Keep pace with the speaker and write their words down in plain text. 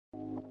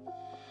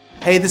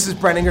Hey, this is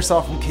Brent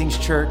Ingersoll from King's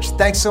Church.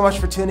 Thanks so much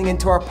for tuning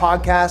into our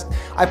podcast.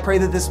 I pray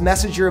that this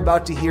message you're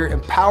about to hear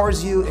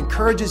empowers you,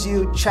 encourages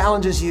you,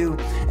 challenges you,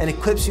 and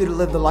equips you to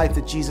live the life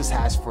that Jesus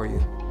has for you.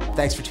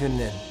 Thanks for tuning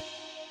in.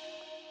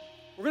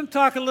 We're going to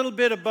talk a little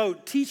bit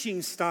about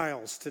teaching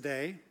styles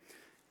today.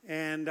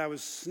 And I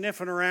was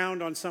sniffing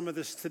around on some of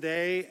this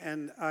today,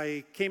 and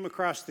I came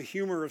across the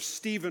humor of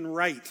Stephen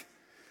Wright.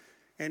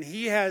 And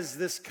he has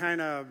this kind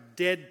of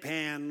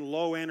deadpan,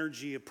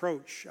 low-energy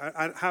approach.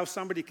 How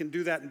somebody can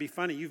do that and be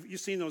funny.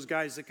 You've seen those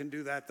guys that can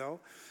do that, though.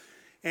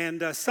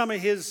 And some of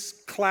his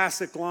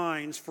classic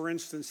lines, for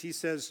instance, he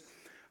says,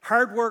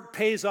 "Hard work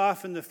pays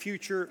off in the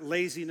future,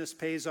 laziness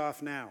pays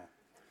off now."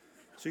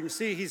 So you can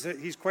see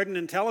he's quite an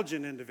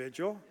intelligent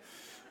individual.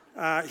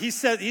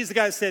 He's the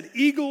guy that said,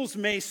 "Eagles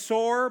may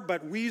soar,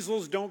 but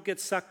weasels don't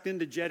get sucked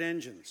into jet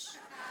engines."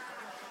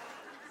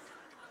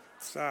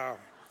 So...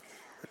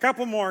 a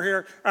couple more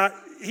here.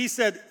 He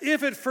said,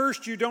 "If at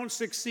first you don't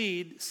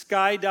succeed,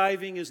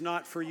 skydiving is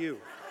not for you."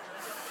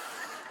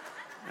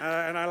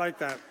 And I like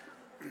that.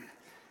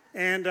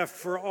 And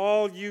for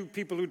all you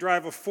people who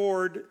drive a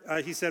Ford,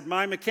 he said,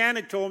 "My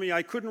mechanic told me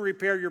I couldn't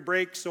repair your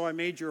brakes, so I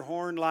made your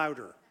horn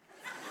louder."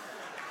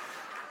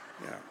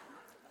 Yeah.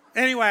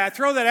 Anyway, I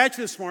throw that at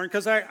you this morning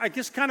because I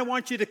just kind of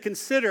want you to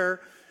consider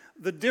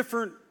the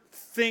different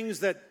things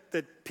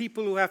that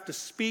people who have to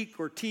speak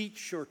or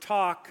teach or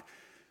talk,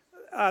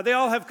 they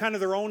all have kind of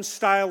their own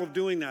style of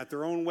doing that,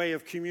 their own way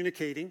of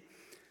communicating.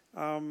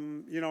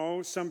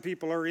 Some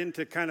people are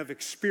into kind of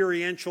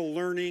experiential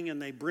learning,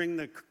 and they bring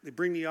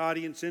the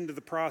audience into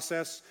the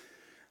process.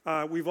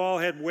 We've all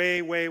had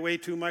way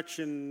too much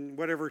in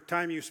whatever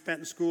time you spent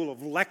in school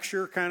of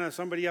lecture, kind of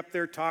somebody up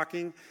there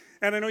talking.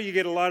 And I know you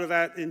get a lot of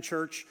that in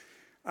church.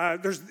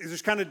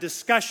 There's kind of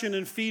discussion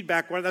and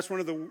feedback. Well, that's one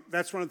of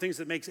the things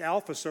that makes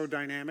Alpha so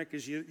dynamic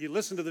is you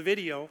listen to the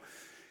video.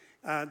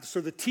 So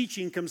the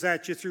teaching comes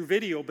at you through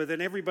video, but then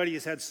everybody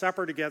has had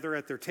supper together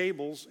at their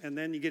tables, and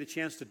then you get a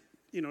chance to,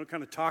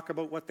 kind of talk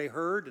about what they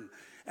heard and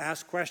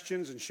ask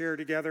questions and share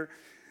together.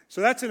 So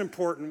that's an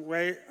important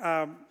way.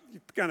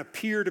 Kind of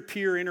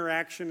peer-to-peer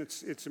interaction,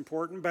 it's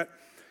important. But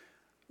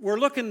we're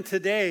looking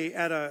today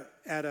at a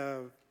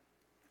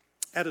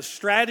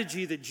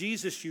strategy that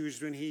Jesus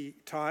used when he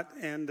taught,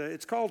 and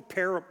it's called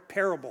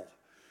parable.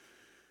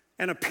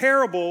 And a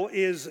parable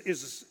is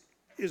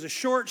a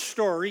short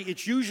story.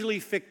 It's usually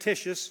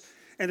fictitious,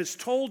 and it's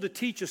told to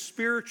teach a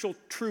spiritual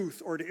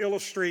truth or to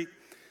illustrate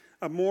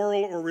a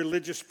moral or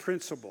religious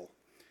principle.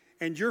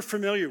 And you're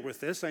familiar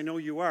with this. I know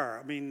you are.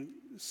 I mean,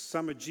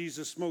 some of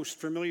Jesus' most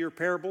familiar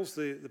parables,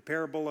 the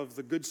parable of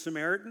the Good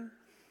Samaritan,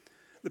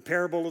 the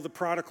parable of the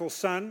prodigal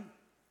son.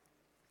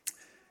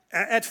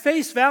 At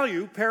face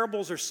value,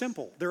 parables are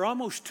simple. They're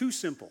almost too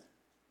simple.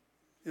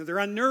 They're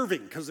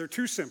unnerving because they're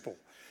too simple.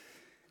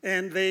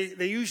 And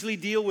they usually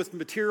deal with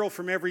material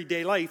from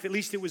everyday life. At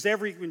least it was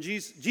when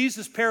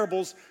Jesus'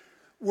 parables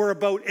were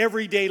about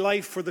everyday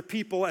life for the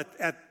people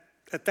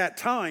at that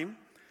time.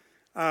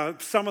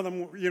 Some of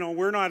them,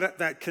 we're not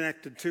that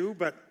connected to,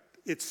 but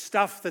it's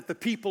stuff that the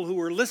people who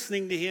were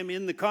listening to him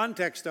in the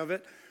context of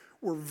it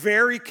were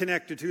very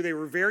connected to. They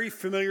were very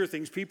familiar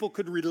things. People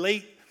could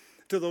relate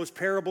to those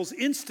parables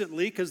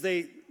instantly because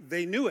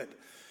they knew it.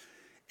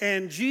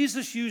 And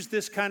Jesus used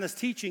this kind of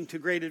teaching to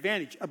great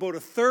advantage. About a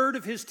third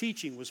of his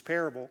teaching was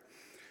parable.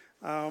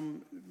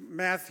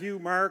 Matthew,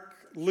 Mark,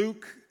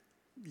 Luke,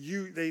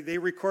 they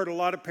record a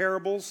lot of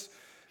parables.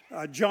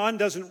 John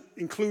doesn't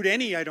include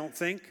any, I don't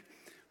think.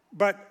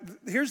 But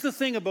here's the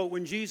thing about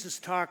when Jesus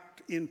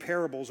talked in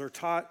parables or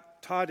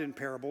taught in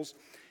parables.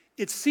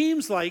 It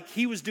seems like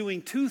he was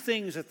doing two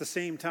things at the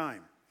same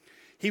time.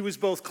 He was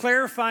both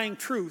clarifying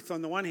truth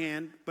on the one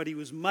hand, but he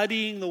was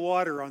muddying the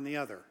water on the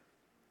other.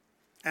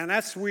 And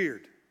that's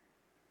weird.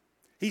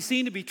 He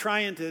seemed to be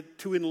trying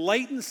to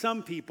enlighten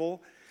some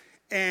people,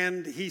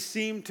 and he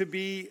seemed to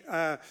be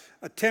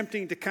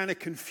attempting to kind of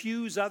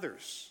confuse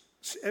others.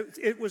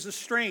 It was a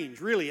strange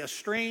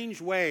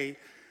way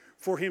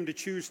for him to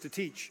choose to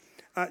teach.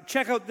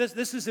 Check out this.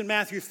 This is in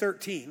Matthew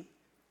 13,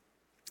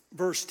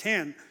 verse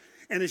 10,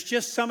 and it's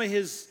just some of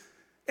his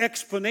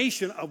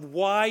explanation of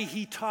why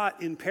he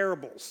taught in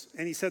parables.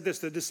 And he said this: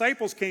 "The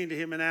disciples came to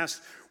him and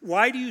asked,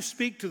 'Why do you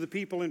speak to the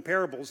people in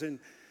parables?' And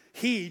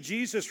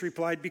Jesus,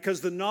 replied,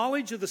 'Because the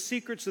knowledge of the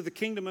secrets of the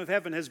kingdom of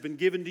heaven has been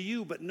given to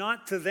you, but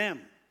not to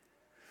them.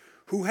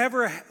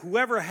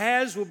 Whoever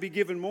has will be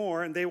given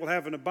more, and they will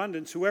have an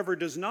abundance. Whoever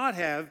does not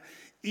have,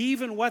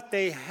 even what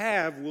they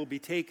have will be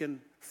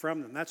taken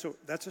from them.'"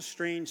 That's a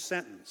strange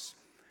sentence.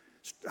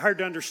 It's hard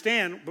to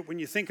understand, but when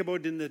you think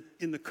about it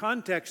in the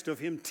context of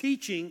him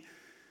teaching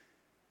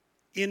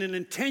in an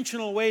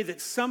intentional way that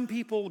some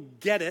people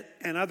get it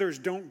and others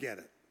don't get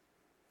it.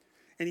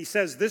 And he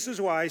says, "This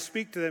is why I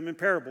speak to them in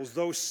parables.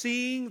 Though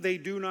seeing, they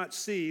do not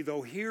see.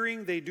 Though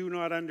hearing, they do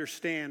not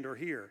understand or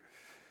hear.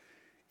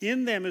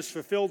 In them is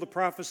fulfilled the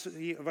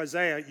prophecy of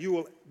Isaiah. You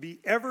will be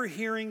ever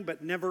hearing,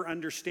 but never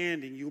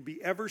understanding. You will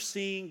be ever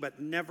seeing, but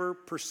never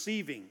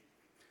perceiving."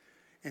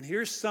 And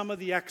here's some of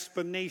the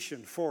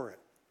explanation for it.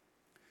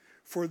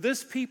 For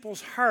this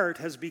people's heart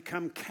has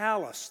become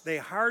callous. They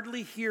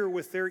hardly hear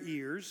with their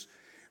ears.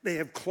 They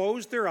have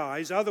closed their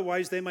eyes.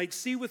 Otherwise, they might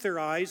see with their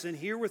eyes and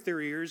hear with their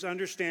ears,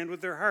 understand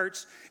with their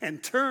hearts,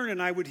 and turn, and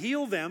I would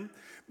heal them.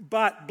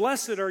 But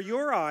blessed are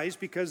your eyes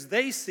because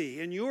they see,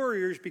 and your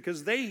ears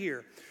because they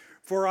hear.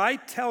 For I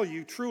tell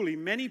you truly,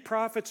 many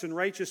prophets and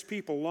righteous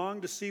people long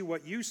to see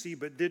what you see,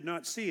 but did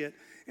not see it,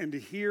 and to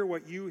hear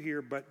what you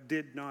hear, but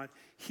did not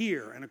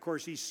hear. And of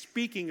course, he's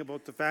speaking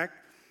about the fact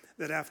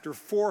that after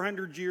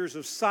 400 years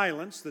of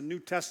silence, the New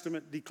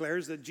Testament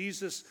declares that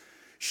Jesus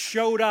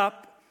showed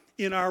up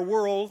in our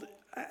world,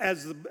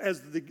 as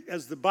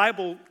the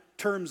Bible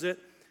terms it,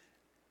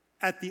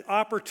 at the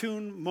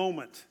opportune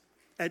moment,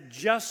 at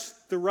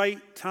just the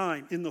right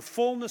time, in the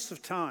fullness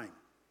of time.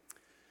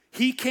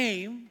 He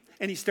came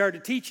and he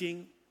started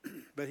teaching,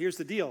 but here's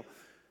the deal.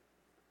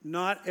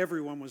 Not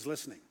everyone was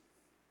listening.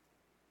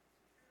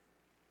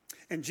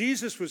 And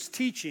Jesus was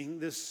teaching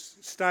this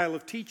style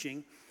of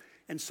teaching,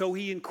 and so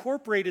he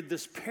incorporated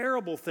this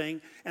parable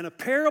thing, and a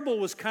parable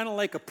was kind of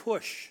like a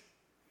push.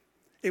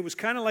 It was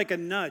kind of like a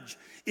nudge.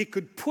 It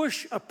could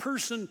push a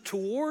person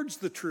towards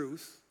the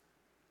truth,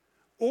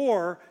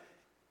 or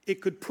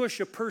it could push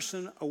a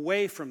person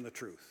away from the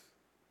truth.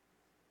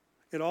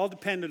 It all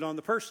depended on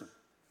the person.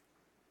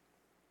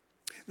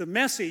 The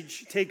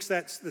Message takes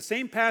the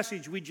same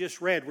passage we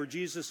just read where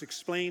Jesus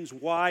explains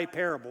why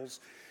parables.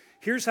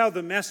 Here's how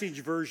the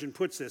Message version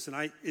puts this,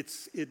 and it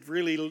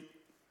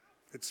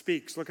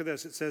speaks. Look at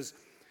this. It says,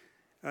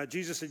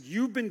 Jesus said,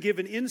 you've been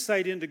given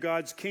insight into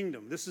God's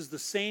kingdom. This is the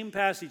same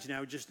passage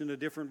now, just in a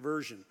different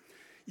version.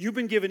 You've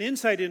been given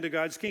insight into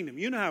God's kingdom.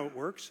 You know how it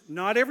works.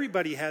 Not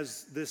everybody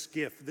has this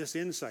gift, this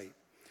insight.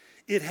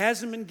 It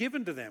hasn't been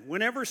given to them.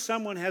 Whenever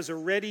someone has a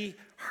ready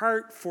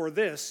heart for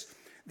this,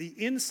 the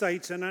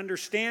insights and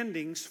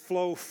understandings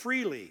flow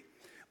freely.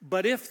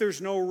 But if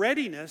there's no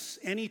readiness,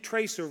 any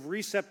trace of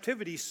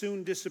receptivity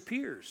soon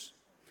disappears.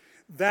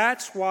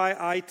 That's why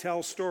I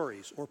tell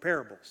stories or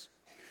parables,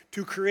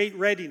 to create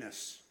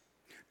readiness,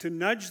 to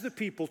nudge the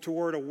people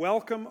toward a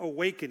welcome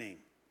awakening.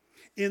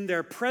 In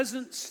their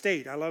present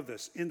state, I love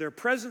this, in their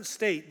present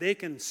state, they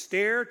can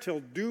stare till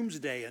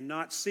doomsday and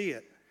not see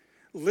it,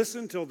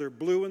 listen till they're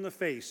blue in the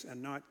face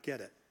and not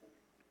get it.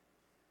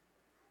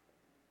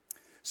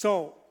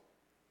 So,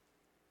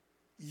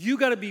 you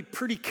got to be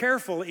pretty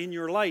careful in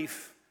your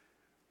life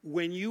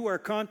when you are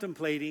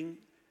contemplating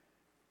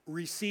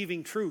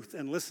receiving truth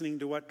and listening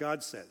to what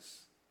God says.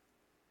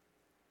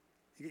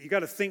 You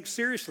got to think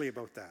seriously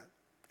about that.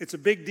 It's a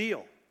big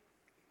deal.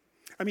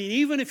 I mean,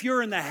 even if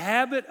you're in the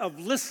habit of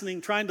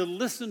listening, trying to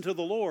listen to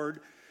the Lord,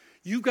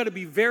 you've got to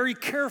be very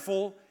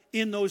careful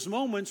in those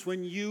moments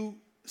when you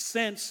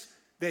sense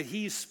that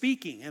He's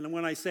speaking. And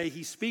when I say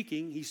He's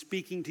speaking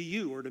to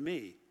you or to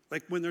me.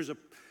 Like when there's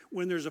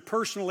a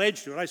personal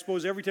edge to it. I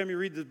suppose every time you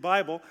read the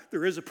Bible,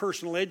 there is a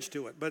personal edge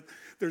to it. But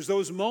there's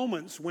those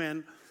moments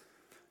when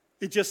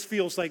it just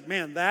feels like,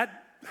 man,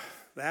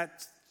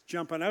 that's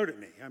jumping out at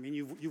me. I mean,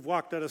 you've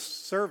walked out of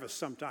service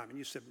sometime and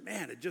you said,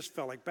 man, it just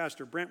felt like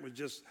Pastor Brent was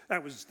just,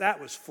 that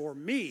was for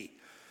me.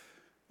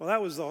 Well,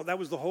 that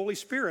was the Holy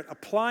Spirit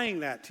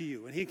applying that to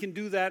you. And He can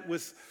do that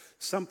with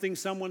something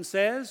someone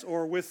says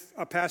or with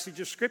a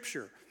passage of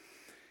Scripture.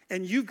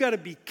 And you've got to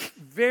be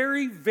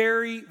very,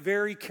 very,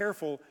 very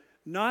careful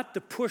not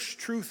to push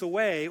truth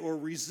away or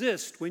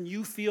resist when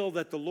you feel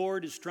that the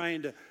Lord is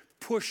trying to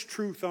push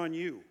truth on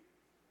you.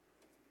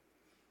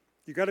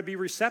 You've got to be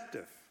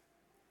receptive.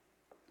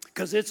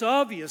 Because it's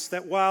obvious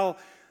that while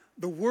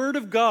the Word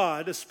of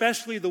God,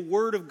 especially the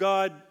Word of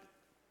God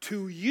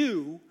to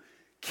you,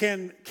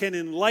 can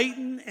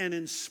enlighten and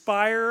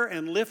inspire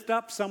and lift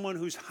up someone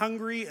who's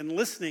hungry and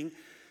listening,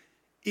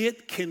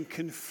 it can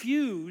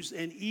confuse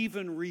and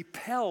even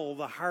repel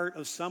the heart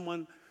of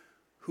someone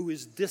who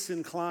is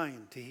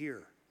disinclined to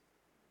hear.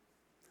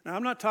 Now,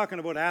 I'm not talking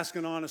about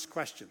asking honest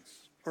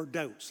questions or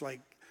doubts. Like,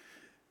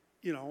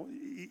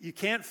 you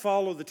can't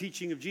follow the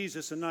teaching of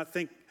Jesus and not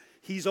think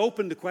He's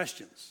open to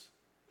questions.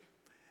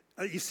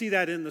 You see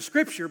that in the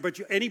Scripture,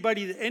 but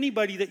anybody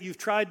that you've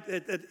tried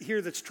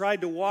here that's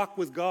tried to walk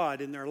with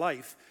God in their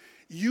life,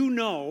 you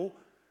know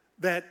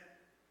that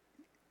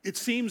it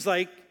seems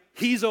like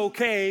He's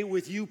okay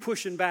with you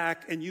pushing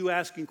back and you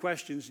asking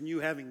questions and you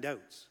having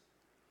doubts.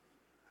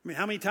 I mean,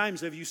 how many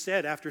times have you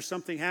said after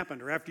something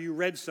happened or after you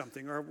read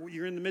something or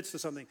you're in the midst of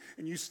something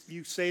and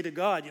you say to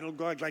God,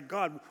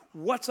 God,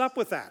 what's up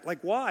with that? Like,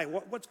 why?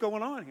 What's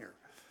going on here?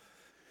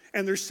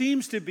 And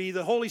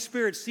the Holy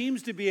Spirit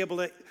seems to be able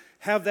to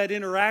have that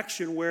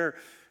interaction where,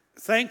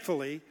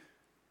 thankfully,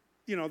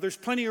 there's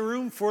plenty of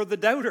room for the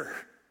doubter.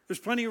 There's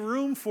plenty of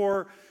room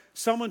for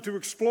someone to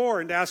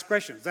explore and to ask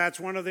questions. That's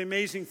one of the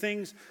amazing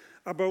things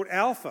about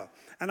Alpha.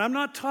 And I'm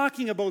not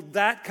talking about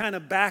that kind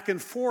of back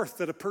and forth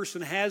that a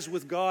person has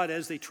with God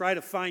as they try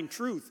to find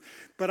truth.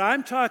 But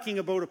I'm talking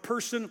about a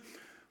person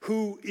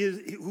who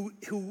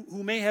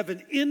may have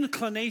an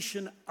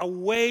inclination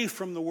away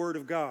from the Word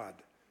of God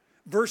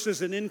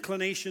versus an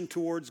inclination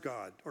towards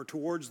God or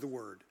towards the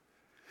Word.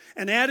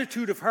 An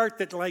attitude of heart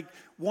that like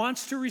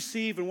wants to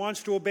receive and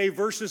wants to obey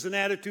versus an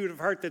attitude of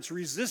heart that's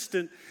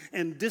resistant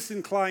and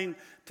disinclined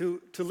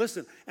to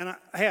listen. And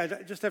I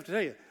just have to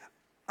tell you,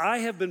 I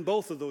have been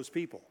both of those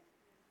people.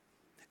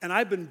 And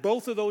I've been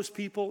both of those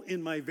people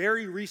in my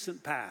very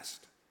recent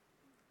past.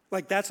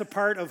 Like that is a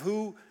part of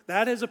who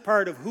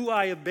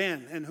I have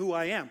been and who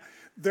I am.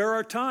 There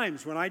are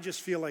times when I just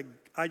feel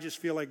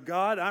like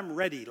God, I'm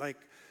ready, like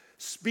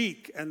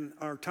speak. And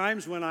are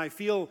times when I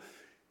feel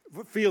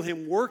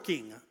him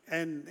working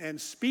and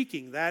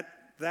speaking.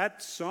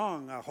 That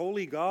song,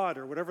 Holy God,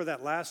 or whatever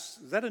is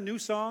that a new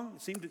song?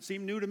 It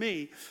seemed new to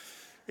me.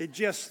 It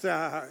just,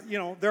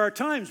 there are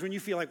times when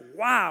you feel like,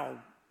 wow,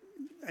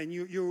 and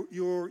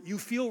you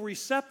feel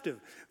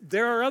receptive.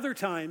 There are other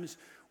times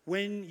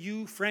when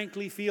you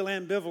frankly feel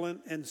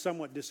ambivalent and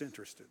somewhat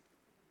disinterested,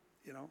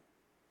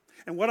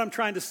 And what I'm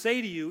trying to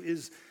say to you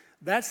is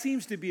that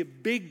seems to be a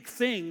big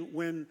thing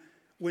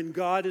when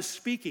God is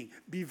speaking.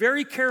 Be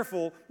very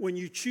careful when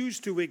you choose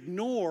to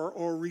ignore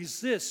or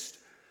resist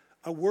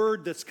a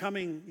word that's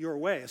coming your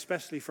way,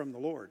 especially from the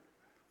Lord.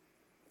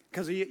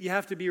 Because you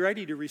have to be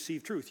ready to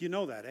receive truth. You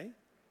know that, eh?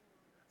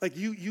 Like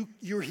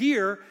you're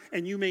here,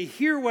 and you may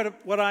hear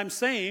what I'm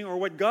saying or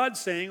what God's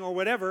saying or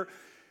whatever,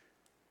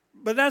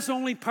 but that's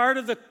only part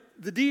of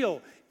the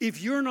deal.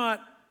 If you're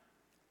not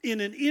in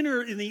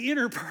the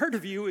inner part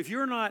of you, if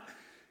you're not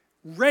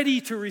ready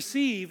to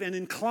receive and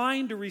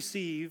inclined to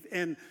receive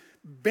and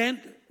bent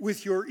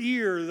with your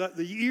ear,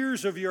 the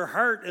ears of your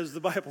heart, as the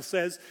Bible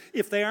says,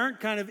 if they aren't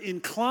kind of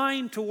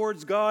inclined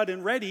towards God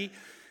and ready,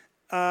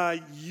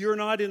 you're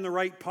not in the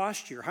right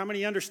posture. How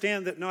many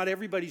understand that not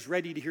everybody's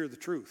ready to hear the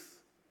truth?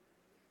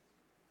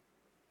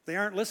 They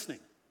aren't listening.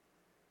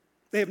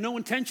 They have no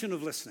intention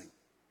of listening.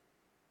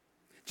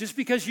 Just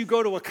because you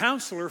go to a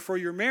counselor for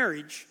your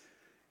marriage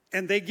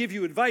and they give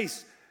you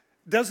advice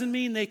doesn't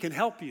mean they can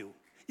help you.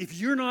 If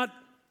you're not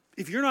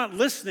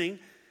listening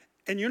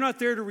and you're not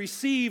there to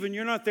receive and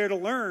you're not there to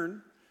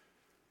learn,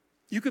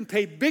 you can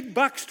pay big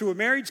bucks to a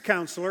marriage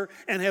counselor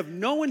and have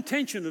no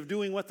intention of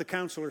doing what the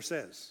counselor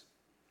says.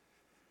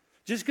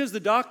 Just because the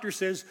doctor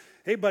says,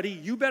 hey buddy,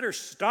 you better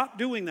stop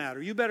doing that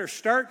or you better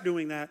start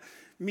doing that,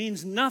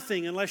 means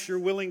nothing unless you're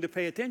willing to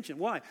pay attention.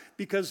 Why?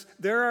 Because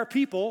there are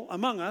people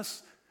among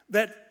us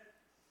that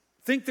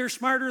think they're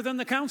smarter than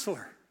the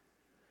counselor.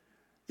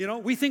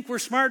 We think we're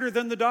smarter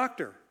than the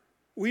doctor.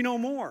 We know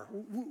more.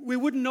 We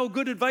wouldn't know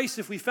good advice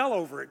if we fell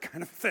over it,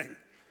 kind of thing.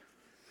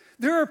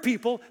 There are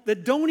people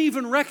that don't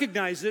even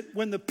recognize it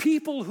when the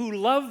people who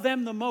love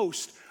them the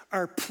most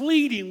are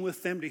pleading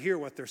with them to hear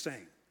what they're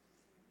saying.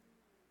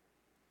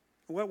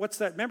 What's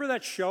that? Remember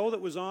that show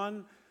that was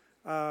on?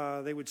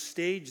 They would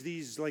stage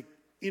these like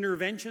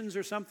interventions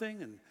or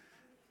something, and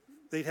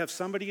they'd have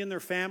somebody in their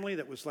family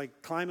that was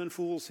like climbing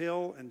Fool's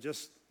Hill and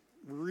just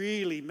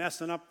really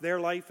messing up their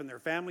life and their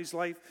family's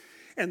life.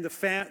 And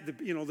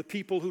the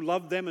people who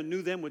loved them and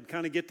knew them would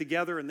kind of get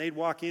together, and they'd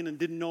walk in and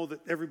didn't know that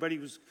everybody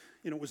was,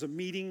 it was a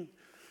meeting.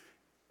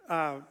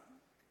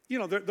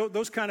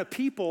 Those kind of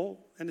people,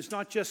 and it's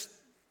not just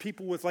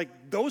people with like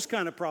those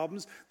kind of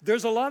problems.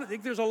 There's a lot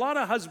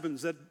of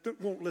husbands that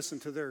won't listen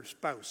to their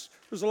spouse.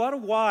 There's a lot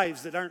of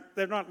wives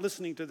they're not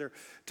listening to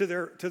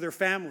their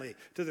family,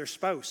 to their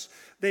spouse.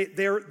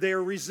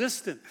 They're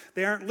resistant.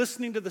 They aren't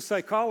listening to the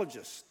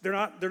psychologist. They're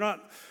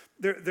not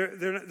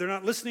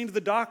listening to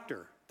the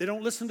doctor. They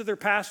don't listen to their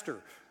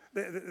pastor.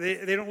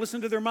 They don't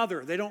listen to their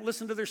mother. They don't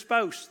listen to their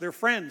spouse, their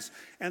friends.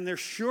 And they're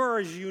sure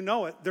as you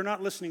know it, they're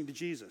not listening to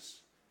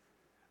Jesus.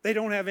 They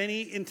don't have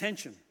any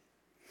intention.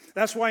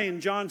 That's why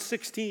in John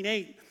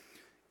 16:8,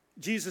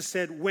 Jesus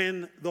said,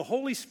 when the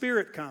Holy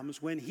Spirit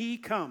comes, when he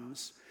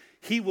comes,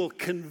 he will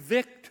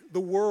convict the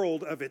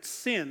world of its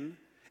sin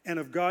and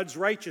of God's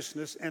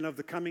righteousness and of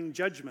the coming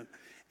judgment.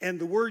 And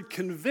the word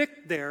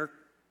convict there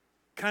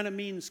kind of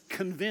means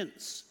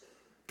convince,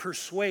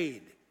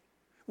 persuade.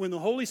 When the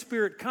Holy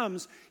Spirit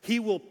comes, he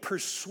will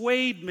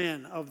persuade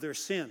men of their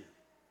sin.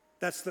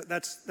 That's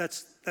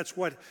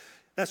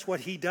what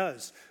he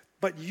does.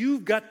 But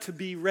you've got to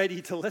be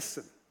ready to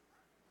listen.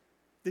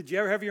 Did you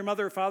ever have your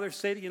mother or father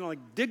say to you,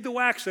 like, dig the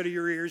wax out of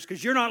your ears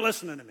because you're not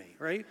listening to me,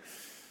 right?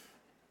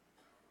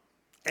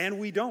 And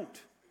we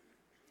don't.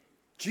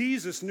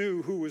 Jesus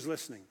knew who was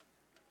listening.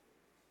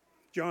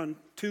 John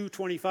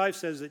 2:25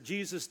 says that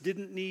Jesus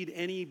didn't need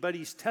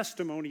anybody's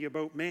testimony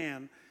about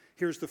man.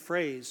 Here's the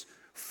phrase,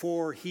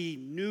 for he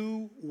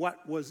knew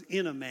what was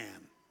in a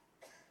man.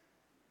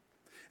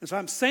 And so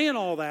I'm saying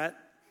all that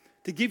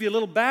to give you a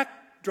little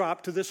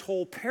backdrop to this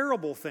whole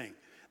parable thing.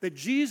 That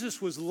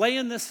Jesus was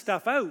laying this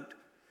stuff out,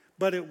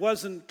 but it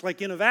wasn't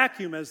like in a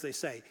vacuum, as they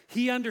say.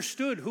 He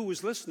understood who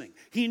was listening.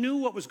 He knew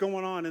what was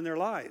going on in their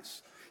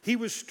lives. He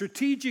was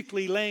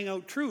strategically laying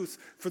out truth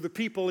for the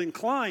people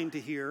inclined to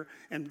hear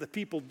and the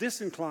people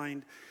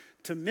disinclined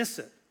to miss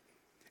it.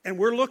 And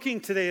we're looking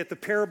today at the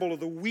parable of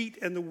the wheat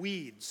and the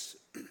weeds.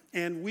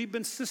 And we've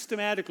been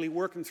systematically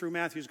working through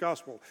Matthew's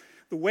gospel.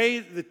 The way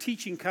the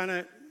teaching kind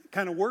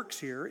of works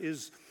here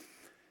is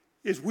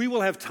is we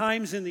will have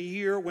times in the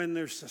year when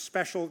there's a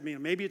special,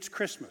 maybe it's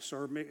Christmas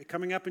or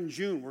coming up in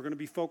June, we're going to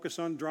be focused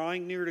on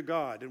drawing near to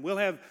God. And we'll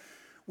have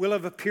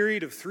a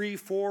period of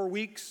 3-4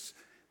 weeks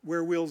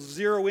where we'll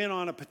zero in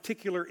on a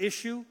particular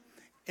issue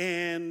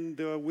and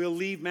we'll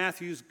leave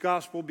Matthew's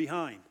gospel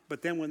behind.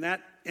 But then when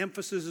that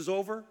emphasis is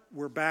over,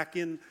 we're back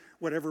in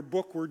whatever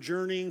book we're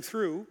journeying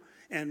through,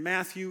 and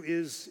Matthew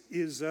is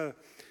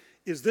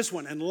this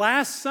one. And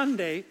last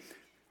Sunday,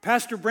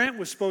 Pastor Brent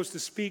was supposed to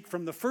speak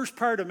from the first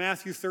part of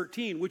Matthew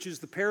 13, which is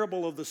the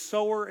parable of the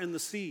sower and the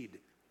seed.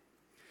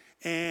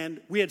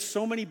 And we had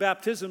so many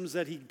baptisms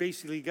that he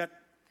basically got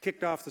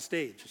kicked off the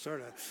stage,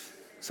 sort of.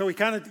 So he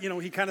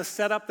kind of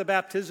set up the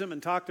baptism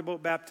and talked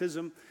about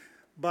baptism.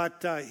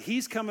 But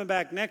he's coming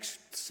back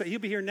he'll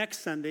be here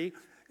next Sunday.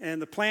 And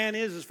the plan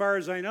is, as far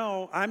as I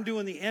know, I'm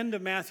doing the end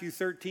of Matthew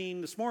 13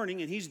 this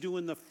morning, and he's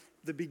doing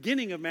the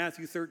beginning of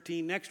Matthew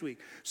 13 next week.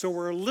 So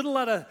we're a little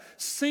out of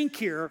sync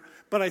here,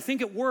 but I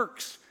think it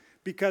works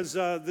because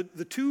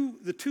the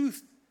two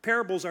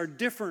parables are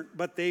different,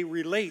 but they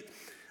relate.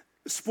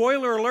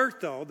 Spoiler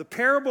alert, though, the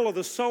parable of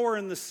the sower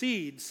and the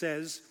seed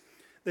says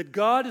that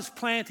God is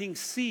planting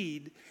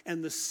seed,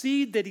 and the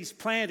seed that he's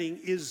planting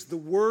is the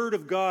word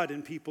of God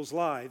in people's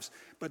lives,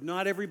 but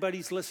not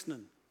everybody's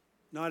listening.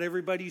 Not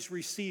everybody's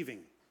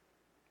receiving.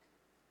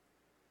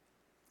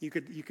 You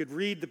could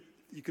read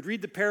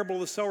the parable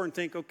of the sower and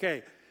think,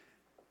 okay,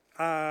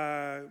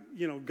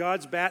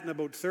 God's batting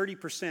about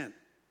 30%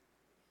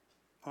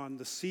 on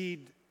the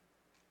seed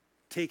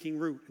taking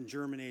root and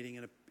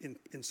germinating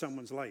in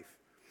someone's life.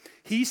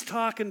 He's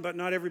talking, but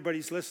not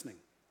everybody's listening.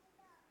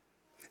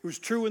 It was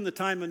true in the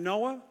time of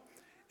Noah.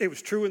 It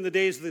was true in the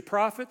days of the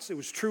prophets. It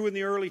was true in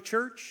the early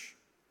church.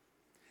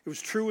 It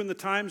was true in the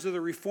times of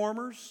the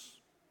reformers.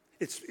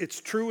 It's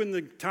true in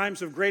the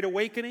times of Great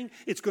Awakening.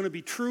 It's going to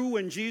be true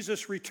when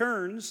Jesus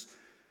returns.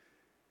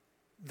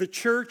 The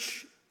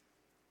church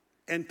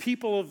and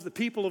the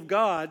people of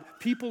God,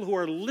 people who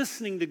are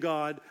listening to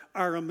God,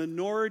 are a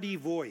minority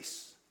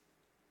voice.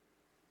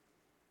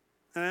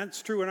 And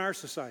that's true in our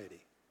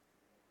society,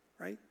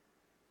 right?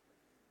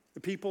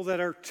 The people that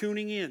are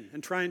tuning in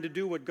and trying to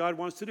do what God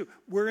wants to do.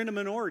 We're in a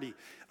minority.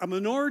 A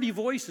minority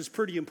voice is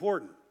pretty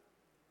important.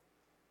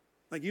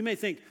 Like you may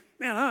think,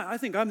 man, I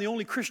think I'm the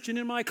only Christian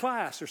in my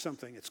class or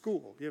something at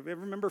school. You ever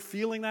remember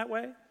feeling that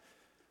way?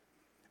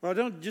 Well,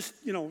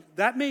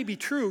 that may be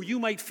true. You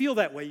might feel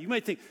that way. You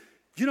might think,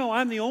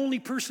 I'm the only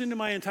person in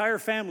my entire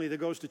family that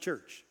goes to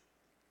church.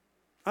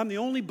 I'm the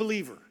only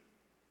believer.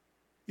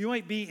 You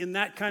might be in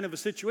that kind of a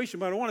situation,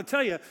 but I want to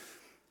tell you,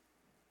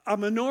 a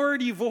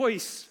minority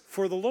voice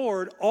for the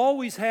Lord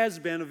always has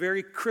been a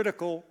very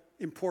critical,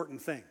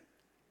 important thing.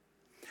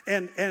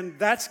 And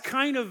that's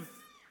kind of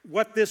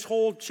what this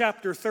whole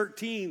chapter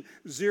 13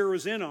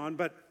 zeroes in on,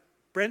 but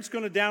Brent's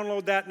going to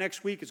download that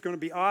next week. It's going to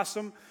be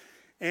awesome.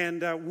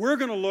 And we're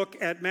going to look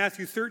at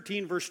Matthew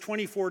 13, verse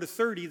 24 to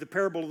 30, the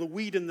parable of the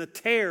wheat and the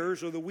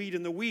tares, or the wheat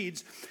and the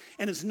weeds.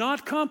 And it's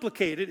not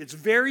complicated. It's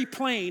very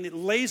plain. It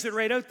lays it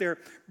right out there,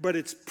 but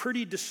it's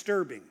pretty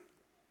disturbing.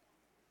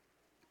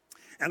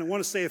 And I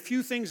want to say a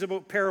few things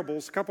about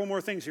parables, a couple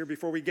more things here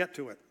before we get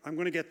to it. I'm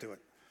going to get to it.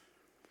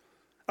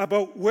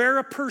 About where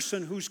a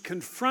person who's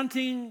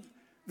confronting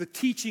the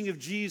teaching of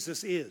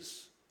Jesus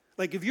is.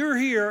 Like if you're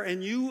here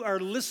and you are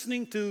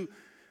listening to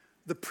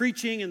the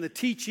preaching and the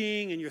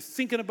teaching and you're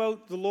thinking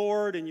about the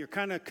Lord and you're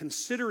kind of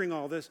considering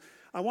all this,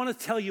 I want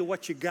to tell you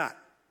what you got.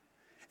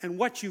 And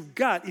what you've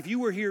got, if you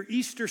were here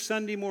Easter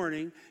Sunday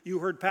morning, you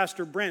heard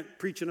Pastor Brent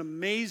preach an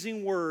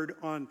amazing word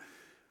on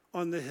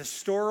the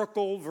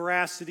historical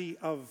veracity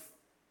of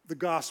the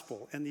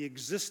gospel and the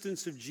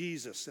existence of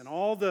Jesus and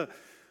all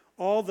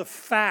the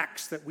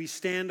facts that we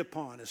stand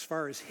upon as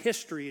far as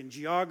history and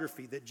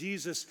geography, that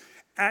Jesus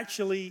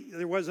actually,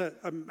 there was a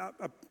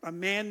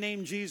man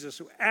named Jesus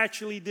who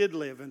actually did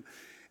live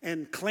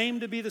and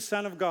claimed to be the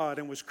Son of God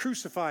and was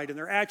crucified. And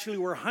there actually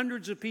were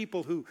hundreds of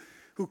people who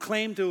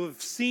claimed to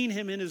have seen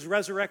him in his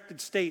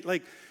resurrected state.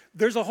 Like,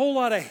 there's a whole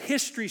lot of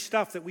history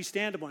stuff that we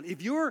stand upon.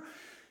 If you're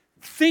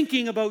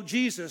thinking about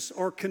Jesus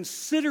or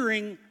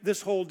considering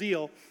this whole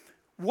deal,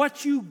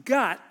 what you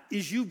got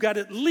is you've got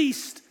at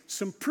least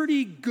some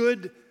pretty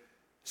good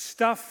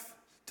stuff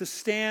to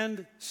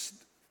stand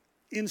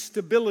in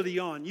stability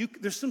on.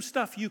 There's some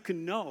stuff you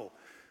can know,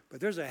 but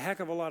there's a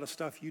heck of a lot of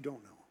stuff you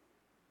don't know.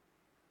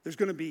 There's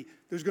going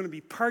to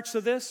be parts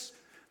of this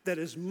that,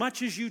 as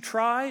much as you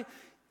try,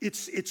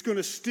 it's going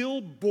to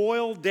still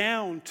boil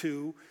down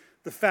to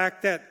the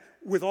fact that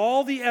with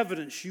all the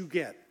evidence you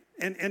get,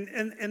 and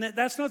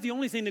that's not the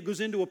only thing that goes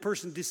into a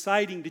person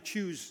deciding to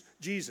choose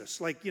Jesus.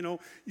 Like,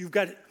 you've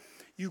got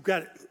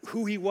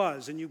who he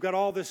was, and you've got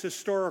all this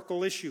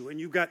historical issue, and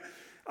you've got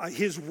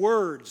his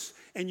words,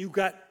 and you've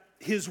got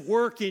his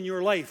work in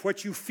your life,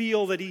 what you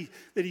feel that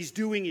he's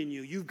doing in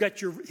you. You've got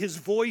his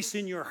voice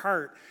in your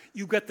heart.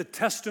 You've got the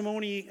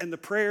testimony and the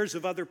prayers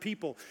of other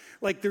people.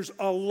 Like, there's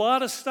a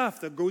lot of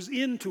stuff that goes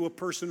into a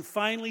person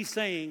finally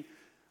saying,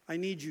 I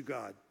need you,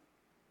 God.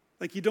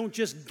 Like, you don't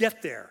just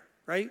get there,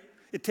 right?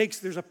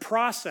 There's a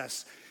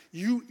process.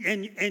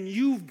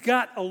 You've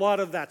got a lot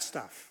of that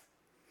stuff.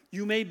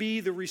 You may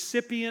be the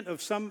recipient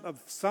of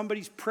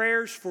somebody's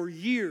prayers for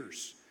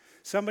years.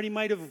 Somebody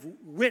might have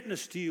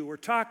witnessed to you or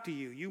talked to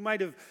you. You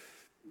might have,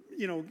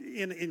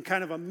 in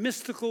kind of a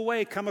mystical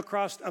way, come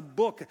across a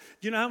book. Do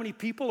you know how many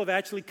people have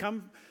actually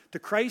come to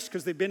Christ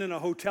because they've been in a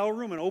hotel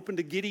room and opened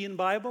a Gideon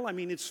Bible? I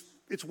mean,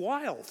 it's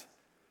wild.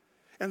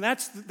 And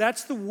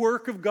that's the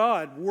work of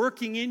God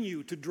working in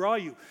you to draw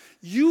you.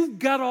 You've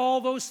got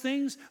all those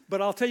things,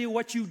 but I'll tell you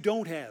what you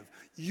don't have.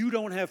 You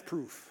don't have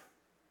proof.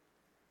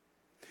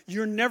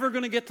 You're never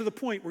going to get to the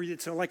point where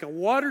it's like a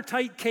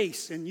watertight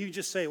case and you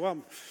just say, well,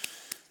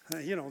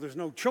 there's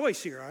no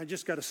choice here. I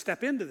just got to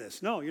step into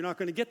this. No, you're not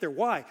going to get there.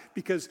 Why?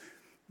 Because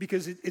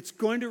it's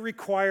going to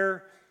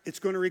require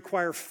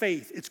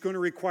faith. It's going to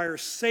require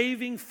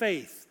saving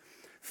faith.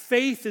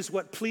 Faith is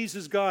what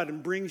pleases God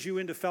and brings you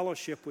into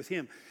fellowship with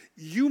Him.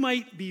 You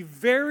might be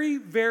very,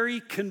 very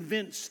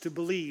convinced to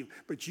believe,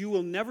 but you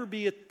will never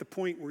be at the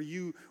point where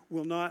you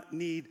will not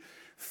need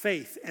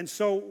faith. And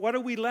so what are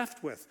we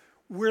left with?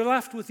 We're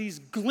left with these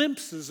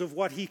glimpses of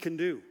what He can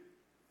do.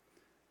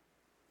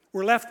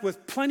 We're left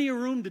with plenty of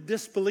room to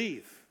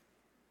disbelieve.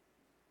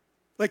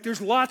 Like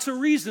there's lots of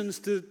reasons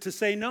to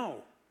say no.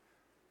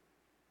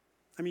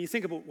 I mean, you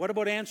think about, what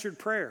about answered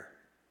prayer?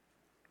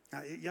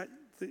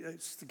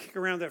 It's to kick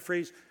around that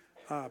phrase,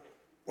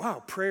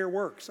 wow, prayer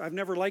works. I've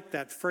never liked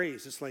that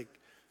phrase. It's like,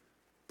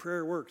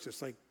 prayer works.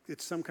 It's like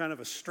it's some kind of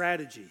a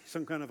strategy,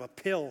 some kind of a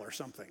pill or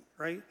something,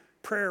 right?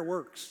 Prayer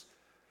works.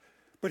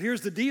 But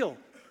here's the deal.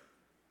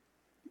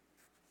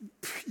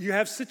 You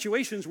have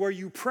situations where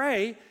you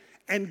pray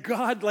and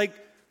God, like,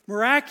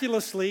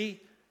 miraculously,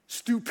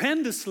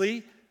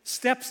 stupendously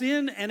steps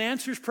in and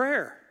answers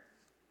prayer.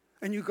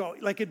 And you go,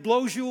 like, it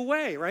blows you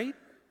away, right?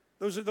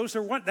 Those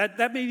are what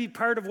that may be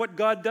part of what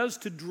God does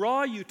to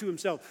draw you to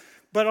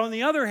Himself. But on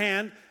the other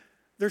hand,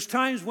 there's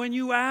times when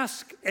you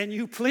ask and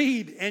you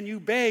plead and you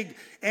beg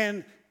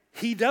and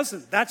He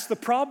doesn't. That's the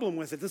problem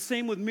with it. The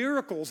same with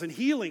miracles and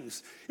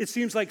healings. It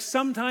seems like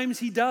sometimes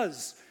He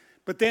does,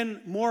 but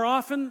then more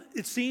often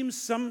it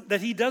seems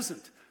that He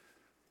doesn't.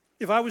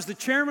 If I was the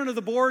chairman of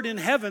the board in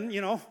heaven,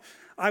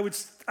 I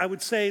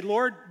would say,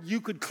 Lord, you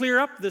could clear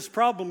up this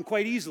problem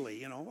quite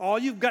easily. All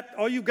you've got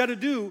to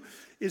do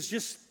is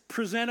just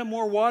present a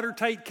more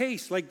watertight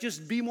case. Like,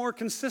 just be more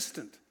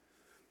consistent.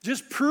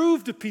 Just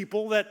prove to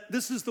people that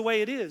this is the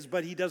way it is.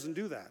 But He doesn't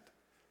do that.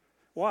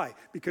 Why?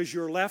 Because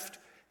you're left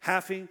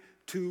having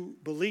to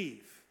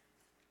believe.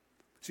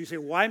 So you say,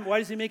 why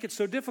does He make it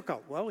so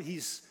difficult? Well,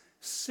 He's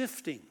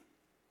sifting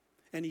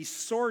and He's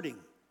sorting.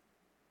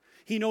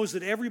 He knows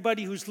that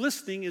everybody who's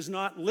listening is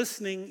not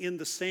listening in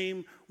the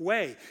same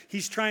way.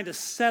 He's trying to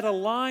set a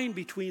line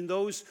between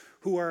those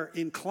who are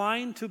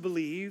inclined to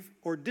believe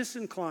or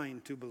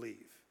disinclined to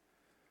believe.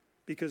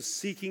 Because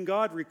seeking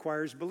God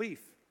requires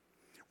belief.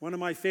 One of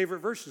my favorite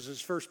verses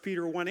is 1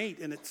 Peter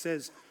 1:8, and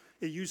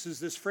it uses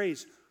this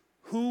phrase,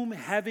 whom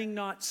having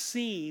not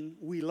seen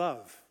we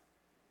love.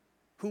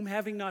 Whom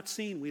having not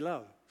seen we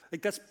love.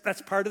 Like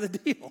that's part of the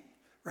deal,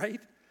 right?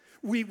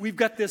 We've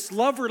got this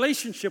love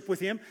relationship with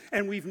Him,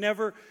 and we've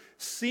never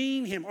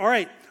seen Him. All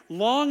right,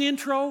 long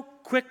intro,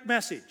 quick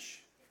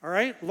message. All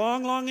right,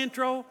 long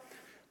intro,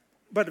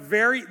 but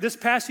this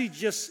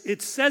passage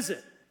it says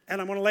it, and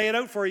I'm going to lay it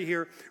out for you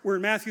here. We're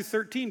in Matthew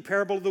 13,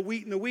 parable of the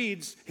wheat and the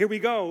weeds. Here we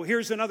go.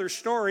 Here's another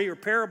story or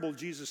parable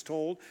Jesus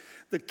told.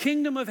 The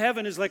kingdom of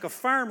heaven is like a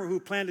farmer who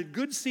planted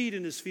good seed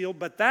in his field,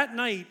 but that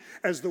night,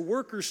 as the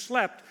workers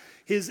slept,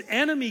 his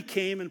enemy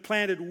came and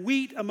planted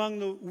weeds among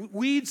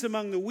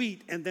the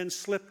wheat and then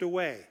slipped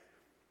away.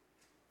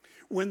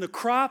 When the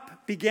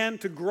crop began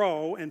to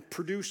grow and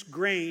produce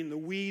grain, the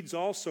weeds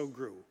also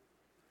grew.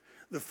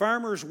 The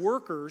farmer's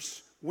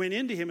workers went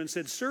into him and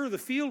said, "Sir, the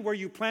field where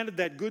you planted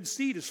that good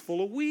seed is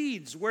full of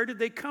weeds. Where did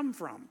they come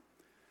from?"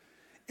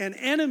 "An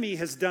enemy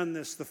has done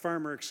this," the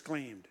farmer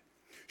exclaimed.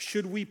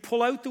 "Should we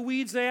pull out the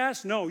weeds?" they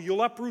asked. "No,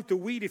 you'll uproot the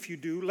wheat if you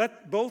do.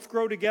 Let both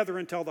grow together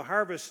until the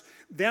harvest.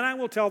 Then I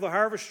will tell the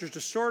harvesters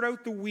to sort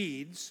out the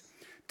weeds,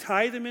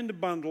 tie them into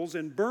bundles,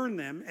 and burn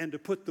them, and to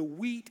put the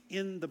wheat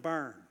in the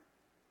barn."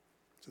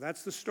 So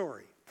that's the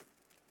story.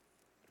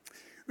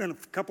 Then a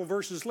couple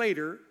verses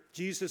later,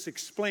 Jesus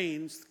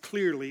explains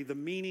clearly the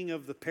meaning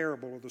of the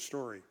parable of the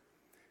story.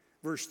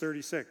 Verse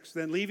 36,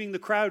 "Then leaving the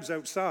crowds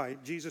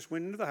outside, Jesus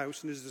went into the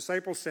house, and His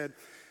disciples said,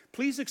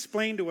 'Please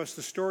explain to us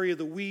the story of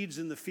the weeds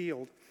in the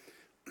field.'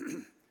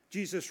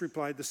 Jesus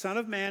replied, 'The Son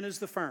of Man is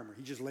the farmer.'"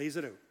 He just lays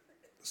it out.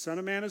 "The Son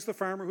of Man is the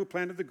farmer who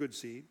planted the good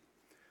seed.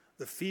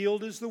 The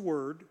field is the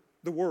world.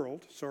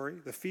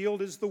 The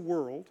field is the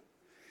world,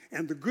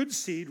 and the good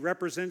seed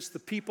represents the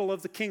people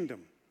of the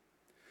kingdom.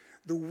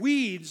 The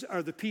weeds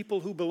are the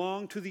people who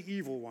belong to the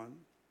evil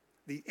one.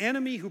 The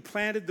enemy who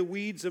planted the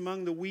weeds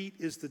among the wheat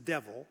is the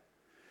devil.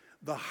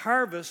 The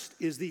harvest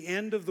is the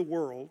end of the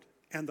world,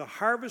 and the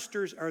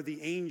harvesters are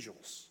the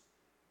angels."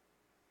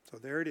 So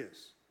there it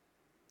is.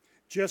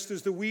 Just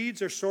as the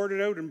weeds are sorted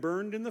out and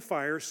burned in the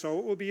fire, so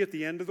it will be at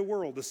the end of the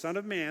world. The Son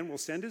of Man will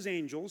send his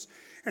angels,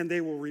 and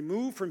they will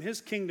remove from his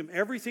kingdom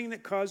everything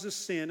that causes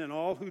sin and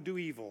all who do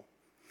evil.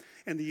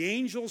 And the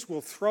angels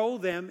will throw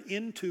them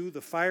into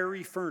the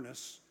fiery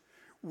furnace,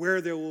 where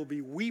there will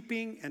be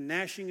weeping and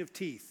gnashing of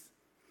teeth.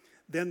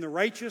 Then the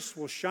righteous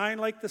will shine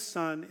like the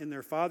sun in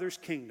their Father's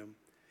kingdom.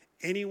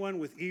 Anyone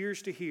with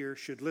ears to hear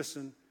should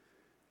listen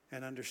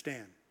and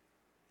understand.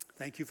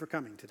 Thank you for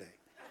coming today.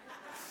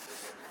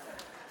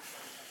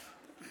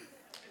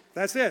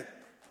 That's it.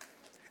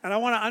 And I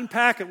want to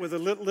unpack it with a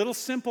little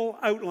simple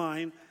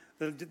outline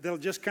that'll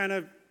just kind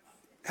of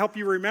help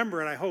you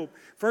remember it, I hope.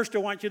 First, I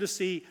want you to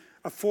see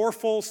a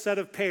fourfold set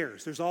of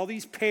pairs. There's all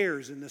these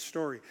pairs in this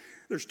story.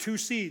 There's two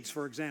seeds,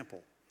 for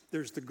example.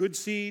 There's the good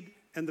seed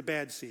and the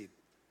bad seed.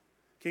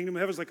 Kingdom of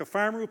heaven is like a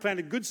farmer who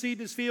planted good seed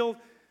in his field.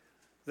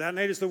 That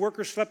night as the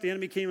workers slept, the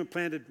enemy came and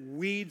planted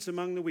weeds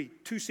among the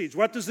wheat. Two seeds.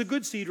 What does the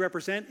good seed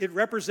represent? It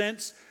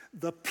represents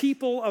the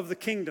people of the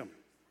kingdom,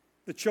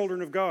 the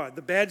children of God.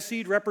 The bad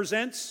seed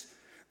represents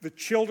the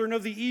children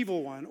of the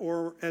evil one,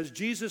 or as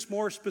Jesus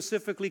more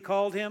specifically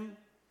called him,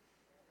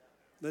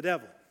 the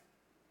devil.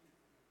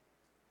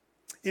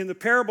 In the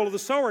parable of the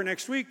sower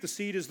next week, the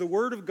seed is the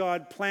word of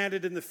God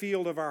planted in the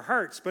field of our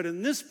hearts. But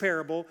in this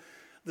parable,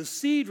 the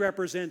seed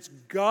represents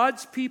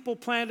God's people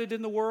planted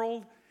in the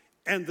world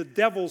and the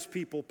devil's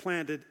people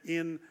planted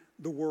in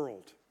the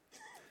world.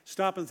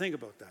 Stop and think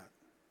about that.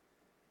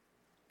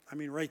 I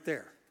mean, right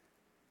there.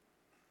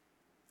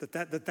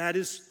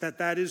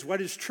 That is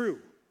what is true.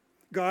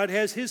 God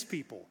has his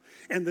people,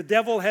 and the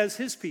devil has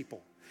his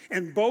people,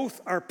 and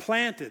both are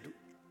planted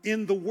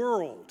in the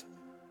world.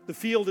 The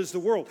field is the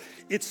world.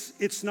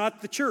 It's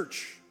not the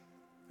church.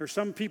 There's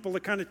some people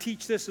that kind of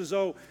teach this as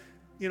though,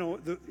 you know,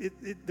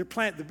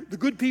 the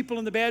good people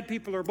and the bad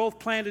people are both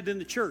planted in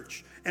the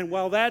church. And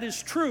while that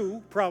is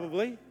true,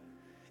 probably,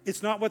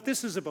 it's not what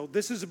this is about.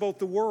 This is about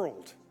the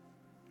world.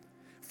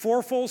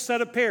 Fourfold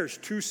set of pairs,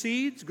 two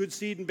seeds, good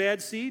seed and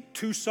bad seed,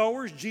 two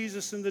sowers,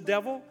 Jesus and the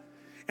devil,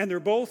 and they're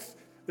both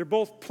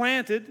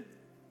planted.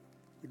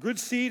 The good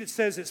seed, it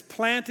says it's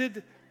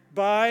planted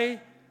by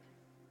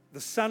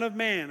the Son of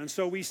Man. And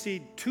so we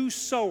see two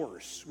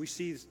sowers. We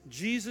see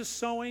Jesus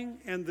sowing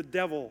and the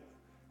devil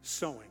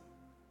sowing.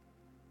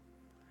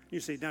 You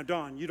say, now,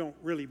 Don, you don't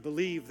really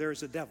believe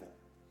there's a devil.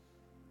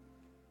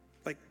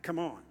 Like, come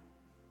on.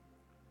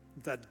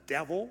 The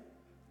devil,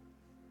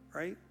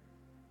 right?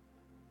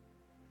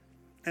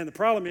 And the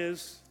problem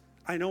is,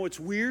 I know it's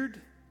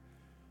weird,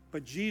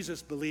 but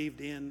Jesus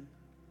believed in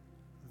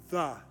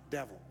the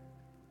devil,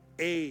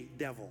 a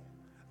devil,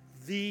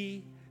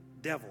 the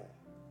devil.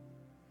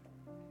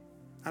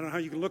 I don't know how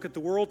you can look at the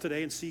world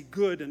today and see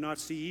good and not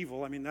see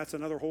evil. I mean, that's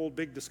another whole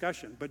big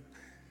discussion. But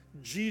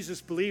Jesus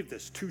believed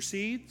this. Two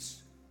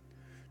seeds,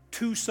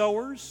 two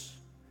sowers,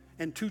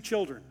 and two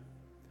children.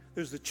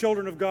 There's the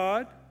children of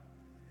God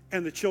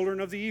and the children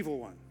of the evil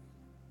one.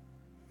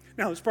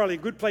 Now, it's probably a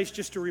good place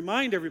just to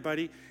remind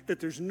everybody that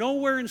there's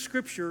nowhere in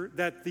Scripture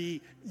that the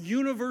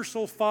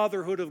universal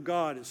fatherhood of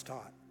God is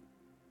taught.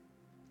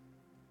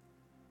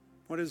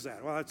 What is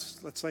that? Well,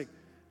 that's like,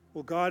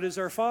 well, God is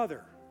our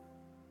Father.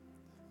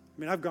 I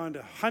mean, I've gone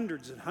to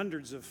hundreds and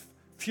hundreds of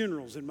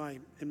funerals in my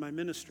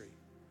ministry.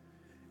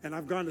 And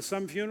I've gone to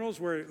some funerals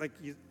where, like,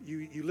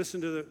 you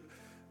listen to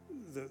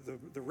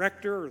the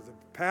rector or the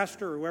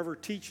pastor or whoever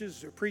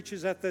teaches or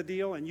preaches at the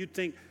deal, and you'd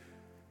think,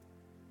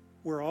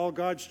 we're all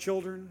God's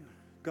children.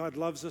 God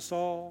loves us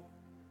all.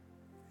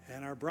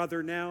 And our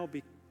brother now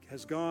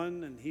has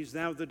gone, and he's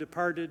now the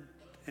departed,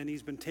 and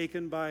he's been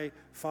taken by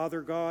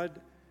Father God,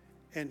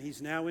 and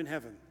he's now in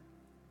heaven.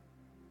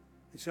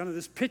 It's kind of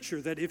this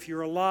picture that if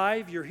you're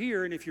alive, you're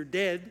here, and if you're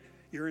dead,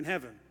 you're in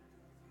heaven.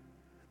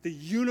 The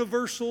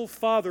universal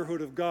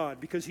fatherhood of God,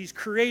 because he's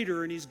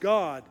creator and he's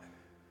God.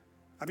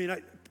 I mean,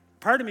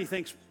 part of me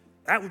thinks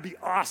that would be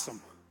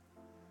awesome.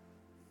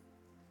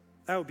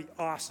 That would be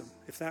awesome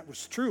if that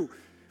was true.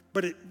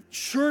 But it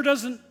sure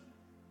doesn't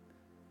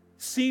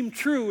seem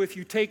true if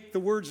you take the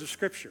words of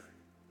Scripture.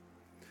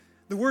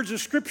 The words of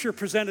Scripture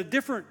present a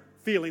different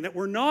feeling, that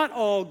we're not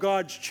all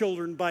God's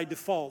children by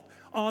default.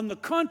 On the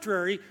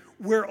contrary,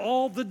 we're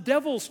all the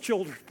devil's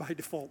children by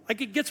default.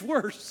 Like, it gets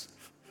worse,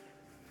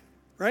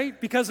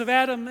 right? Because of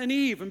Adam and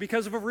Eve and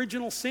because of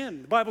original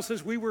sin. The Bible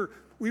says we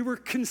were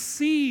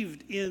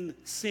conceived in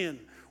sin.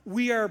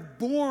 We are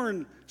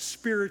born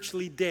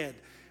spiritually dead.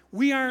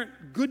 We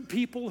aren't good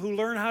people who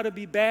learn how to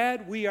be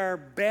bad. We are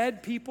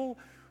bad people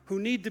who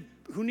need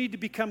to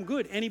become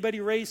good. Anybody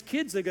raise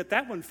kids, they got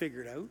that one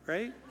figured out,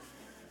 right?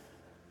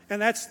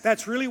 And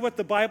that's really what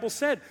the Bible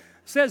says.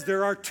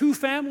 There are two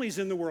families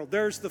in the world.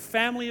 There's the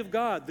family of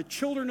God, the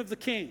children of the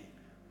King,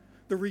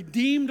 the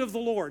redeemed of the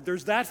Lord.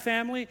 There's that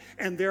family,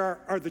 and there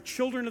are the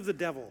children of the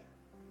devil.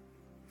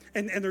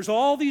 And there's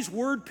all these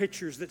word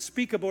pictures that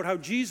speak about how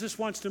Jesus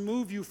wants to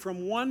move you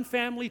from one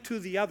family to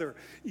the other.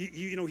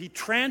 You know, he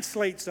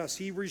translates us.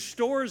 He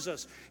restores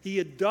us. He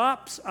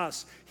adopts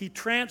us. He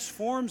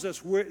transforms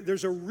us.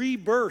 There's a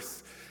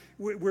rebirth.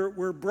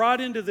 we're brought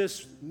into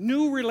this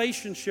new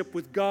relationship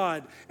with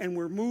God, and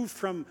we're moved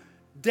from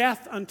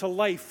death unto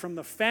life, from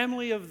the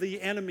family of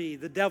the enemy,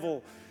 the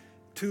devil,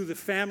 to the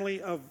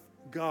family of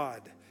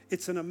God.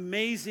 It's an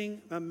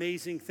amazing,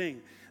 amazing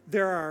thing.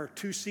 There are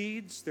two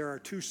seeds, there are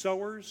two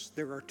sowers,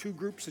 there are two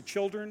groups of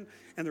children,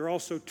 and there are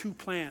also two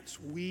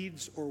plants,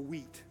 weeds or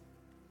wheat.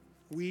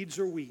 Weeds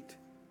or wheat.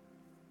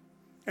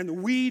 And the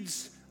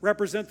weeds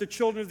represent the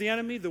children of the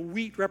enemy, the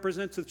wheat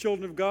represents the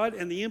children of God,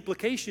 and the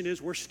implication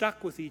is we're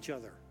stuck with each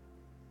other.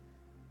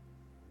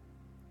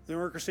 The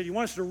worker said, you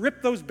want us to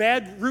rip those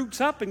bad roots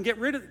up and get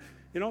rid of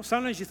it?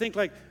 Sometimes you think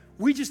like,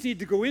 we just need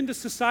to go into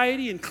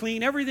society and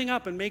clean everything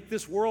up and make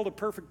this world a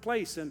perfect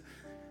place. And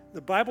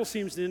the Bible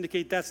seems to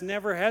indicate that's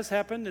never has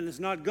happened and is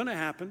not going to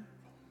happen.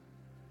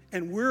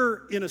 And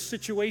we're in a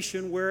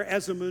situation where,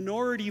 as a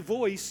minority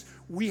voice,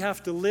 we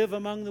have to live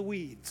among the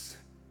weeds.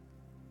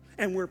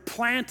 And we're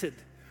planted.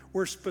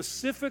 We're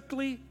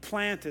specifically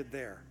planted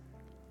there.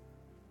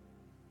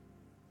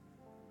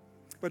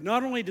 But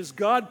not only does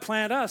God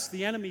plant us,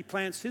 the enemy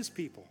plants his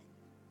people.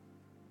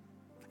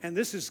 And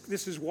this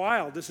is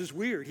wild. This is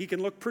weird. He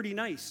can look pretty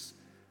nice.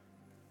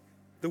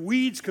 The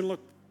weeds can look,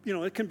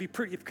 it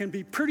can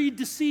be pretty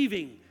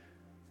deceiving.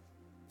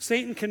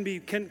 Satan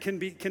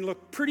can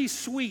look pretty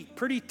sweet,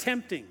 pretty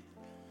tempting.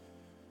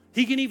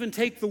 He can even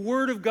take the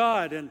word of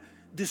God and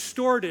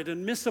distort it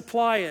and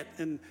misapply it.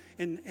 And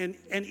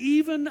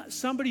even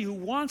somebody who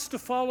wants to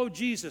follow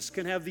Jesus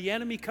can have the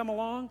enemy come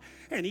along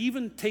and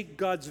even take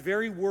God's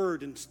very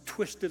word and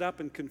twist it up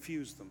and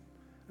confuse them.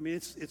 I mean,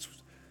 it's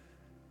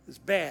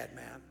bad,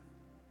 man.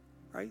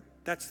 Right?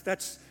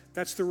 That's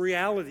the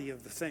reality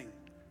of the thing.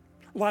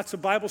 Lots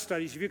of Bible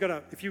studies. If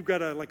you've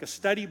got a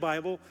study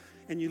Bible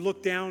and you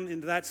look down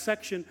into that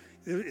section,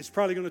 it's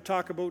probably going to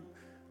talk about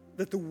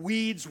that the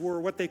weeds were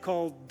what they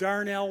call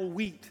darnel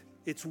wheat.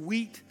 It's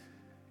wheat.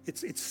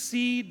 It's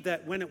seed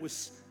that when it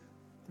was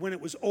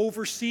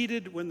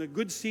overseeded, when the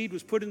good seed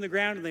was put in the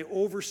ground and they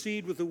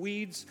overseed with the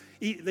weeds,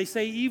 they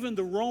say even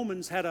the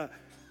Romans had a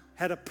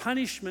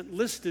punishment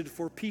listed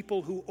for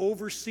people who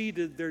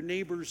overseeded their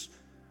neighbor's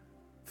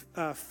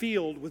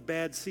field with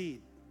bad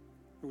seed.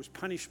 There was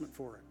punishment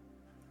for it.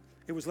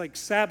 It was like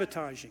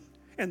sabotaging.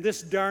 And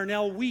this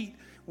darnel wheat,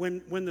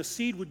 when the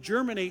seed would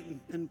germinate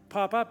and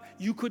pop up,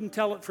 you couldn't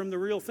tell it from the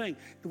real thing.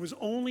 It was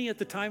only at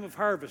the time of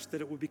harvest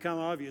that it would become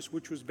obvious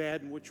which was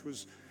bad and which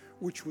was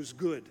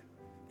good.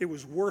 It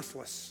was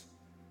worthless.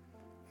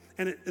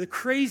 And the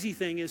crazy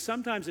thing is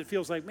sometimes it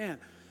feels like, man,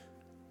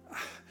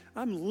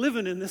 I'm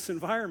living in this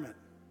environment.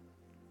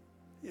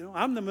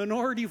 I'm the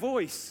minority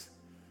voice.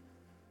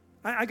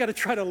 I got to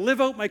try to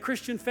live out my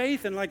Christian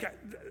faith, and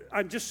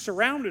I'm just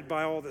surrounded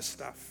by all this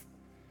stuff.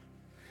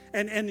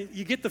 And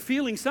you get the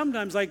feeling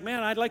sometimes like,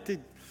 man, I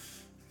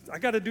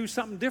got to do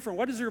something different.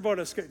 What is there about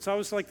us? It's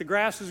always like the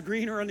grass is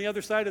greener on the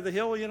other side of the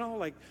hill,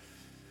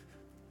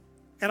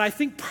 And I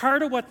think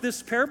part of what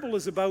this parable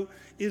is about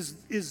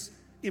is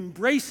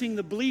embracing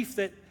the belief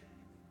that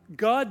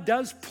God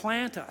does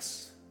plant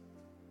us.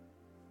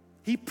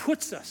 He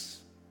puts us.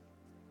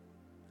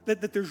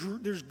 That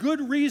there's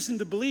good reason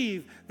to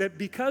believe that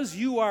because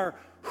you are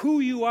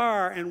who you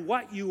are and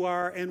what you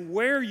are and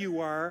where you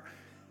are,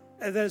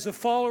 as a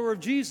follower of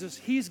Jesus,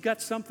 He's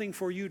got something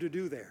for you to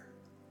do there.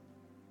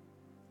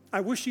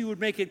 I wish He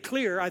would make it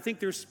clear. I think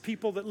there's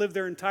people that live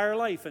their entire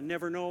life and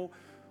never know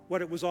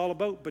what it was all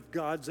about, but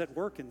God's at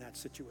work in that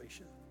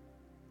situation.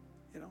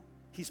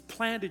 He's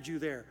planted you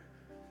there.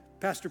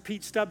 Pastor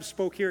Pete Stubbs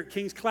spoke here at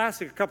King's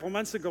Classic a couple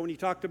months ago, and he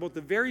talked about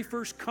the very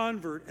first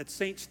convert at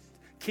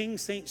King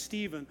St.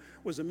 Stephen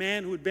was a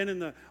man who had been in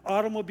the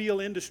automobile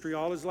industry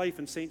all his life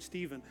in St.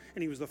 Stephen,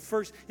 and he was the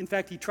first. In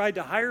fact, he tried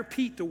to hire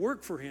Pete to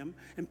work for him,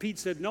 and Pete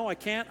said, no, I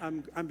can't,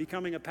 I'm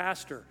becoming a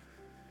pastor.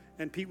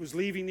 And Pete was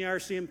leaving the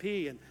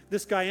RCMP, and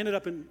this guy ended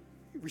up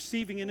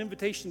receiving an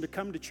invitation to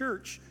come to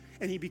church,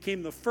 and he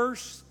became the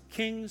first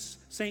King's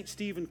St.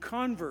 Stephen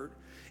convert.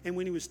 And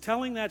when he was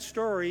telling that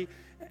story,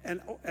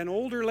 an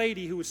older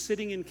lady who was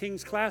sitting in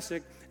King's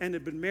Classic and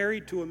had been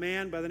married to a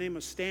man by the name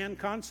of Stan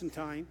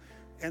Constantine,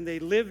 and they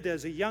lived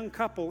as a young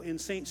couple in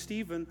St.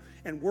 Stephen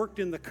and worked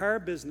in the car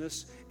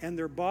business, and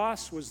their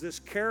boss was this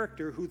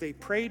character who they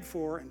prayed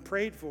for and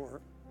prayed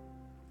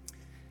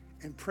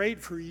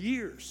for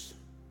years.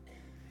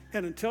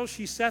 And until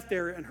she sat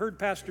there and heard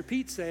Pastor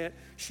Pete say it,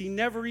 she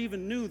never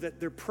even knew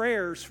that their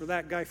prayers for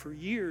that guy for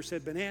years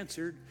had been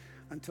answered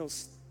until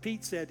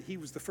Pete said he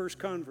was the first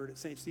convert at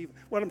St. Stephen.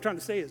 What I'm trying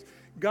to say is,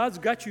 God's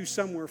got you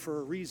somewhere for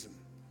a reason.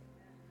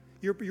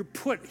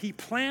 He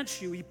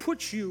plants you, He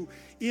puts you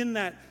in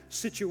that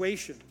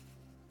situation.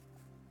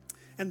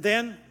 And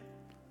then,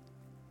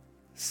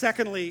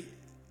 secondly,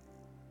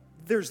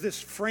 there's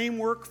this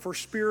framework for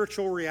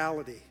spiritual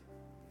reality.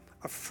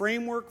 A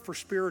framework for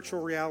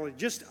spiritual reality.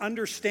 Just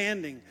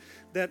understanding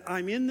that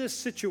I'm in this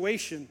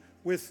situation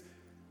with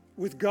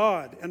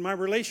God and my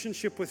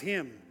relationship with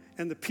Him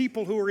and the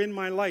people who are in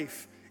my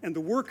life and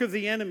the work of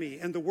the enemy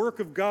and the work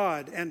of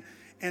God, and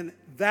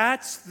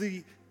that's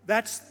the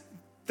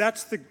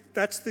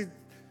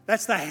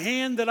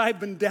hand that I've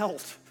been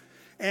dealt.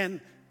 And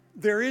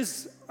there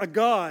is a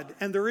God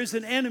and there is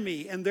an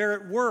enemy and they're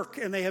at work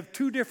and they have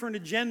two different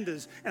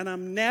agendas, and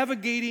I'm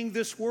navigating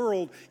this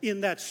world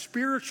in that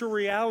spiritual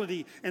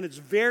reality, and it's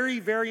very,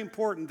 very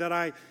important that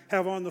I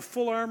have on the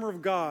full armor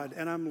of God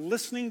and I'm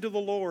listening to the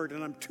Lord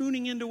and I'm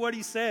tuning into what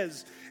He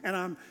says,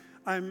 and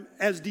I'm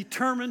as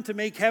determined to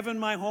make heaven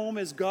my home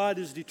as God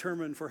is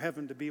determined for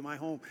heaven to be my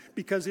home,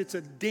 because it's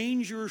a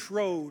dangerous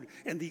road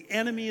and the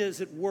enemy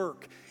is at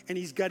work, and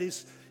he's got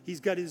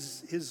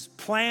his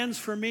plans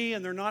for me,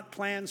 and they're not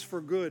plans for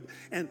good.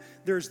 And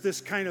there's this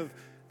kind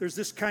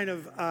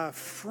of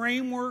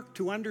framework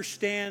to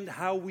understand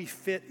how we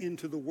fit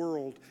into the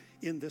world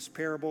in this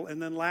parable.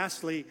 And then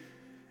lastly,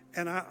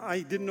 and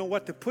I didn't know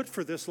what to put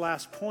for this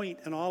last point,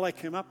 and all I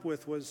came up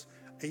with was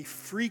a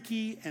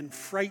freaky and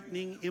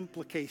frightening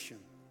implication.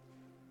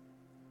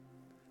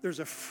 There's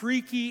a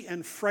freaky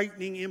and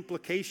frightening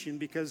implication,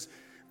 because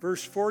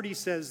verse 40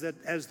 says that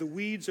as the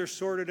weeds are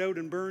sorted out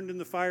and burned in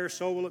the fire,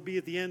 so will it be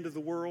at the end of the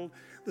world.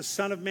 The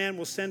Son of Man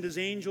will send His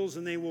angels,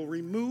 and they will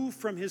remove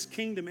from His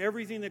kingdom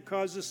everything that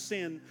causes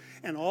sin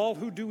and all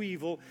who do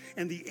evil.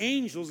 And the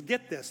angels,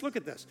 get this, look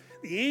at this.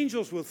 The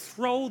angels will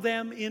throw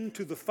them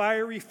into the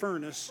fiery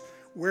furnace,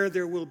 where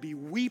there will be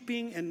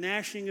weeping and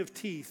gnashing of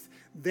teeth.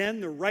 Then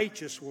the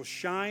righteous will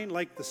shine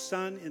like the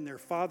sun in their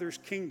Father's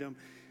kingdom.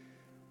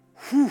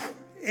 Whew.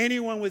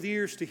 Anyone with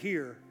ears to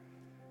hear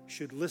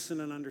should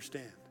listen and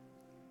understand.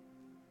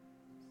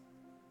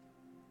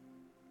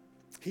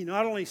 He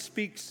not only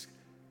speaks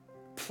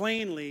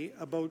plainly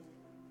about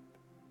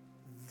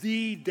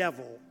the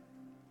devil,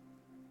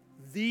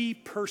 the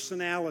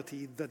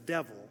personality, the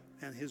devil,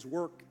 and his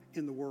work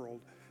in the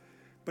world,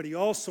 but he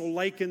also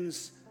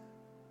likens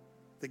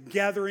the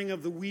gathering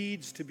of the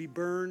weeds to be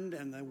burned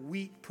and the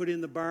wheat put in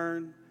the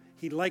barn.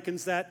 He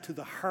likens that to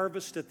the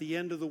harvest at the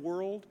end of the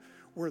world,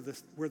 where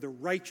the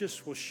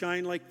righteous will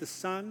shine like the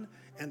sun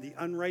and the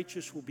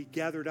unrighteous will be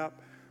gathered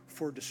up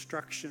for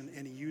destruction.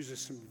 And he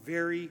uses some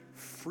very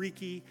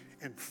freaky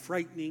and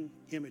frightening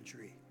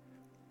imagery.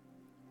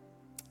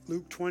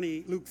 Luke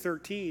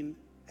 13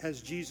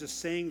 has Jesus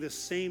saying this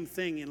same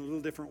thing in a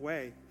little different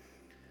way.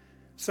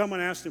 Someone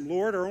asked him,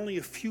 "Lord, are only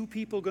a few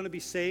people going to be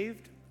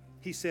saved?"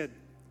 He said,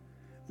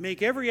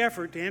 "Make every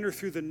effort to enter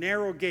through the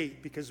narrow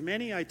gate, because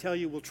many, I tell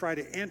you, will try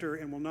to enter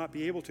and will not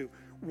be able to.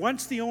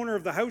 Once the owner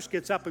of the house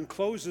gets up and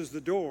closes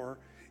the door,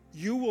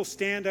 you will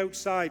stand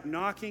outside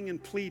knocking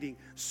and pleading,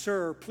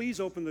 'Sir, please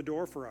open the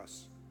door for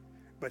us.'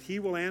 But he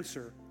will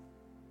answer,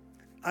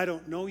 'I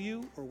don't know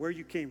you or where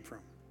you came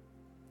from.'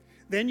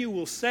 Then you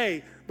will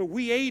say, 'But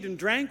we ate and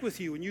drank with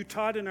you and you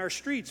taught in our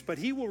streets.' But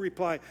he will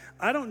reply,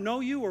 'I don't know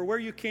you or where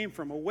you came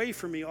from. Away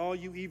from me, all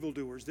you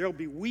evildoers.' There'll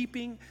be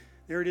weeping,"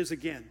 there it is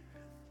again,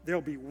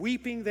 "there'll be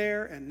weeping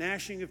there and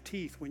gnashing of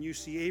teeth when you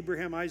see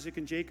Abraham, Isaac,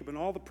 and Jacob and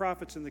all the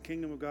prophets in the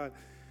kingdom of God,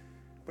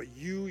 but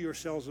you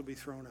yourselves will be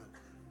thrown out."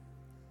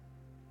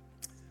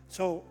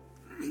 So,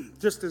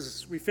 just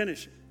as we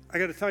finish, I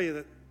got to tell you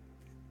that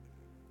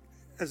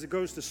as it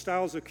goes to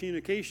styles of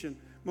communication,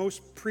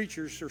 most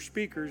preachers or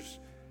speakers,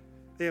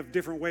 they have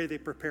different way they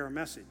prepare a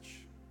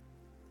message.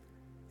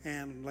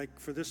 And like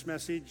for this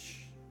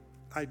message,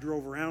 I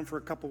drove around for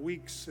a couple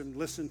weeks and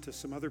listened to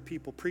some other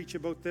people preach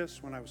about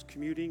this when I was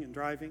commuting and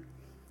driving,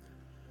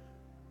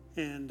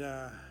 and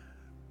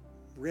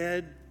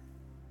read,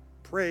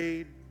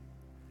 prayed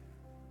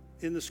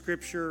in the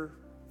Scripture,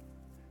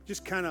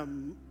 just kind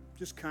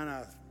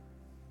of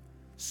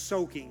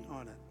soaking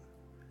on it.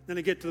 Then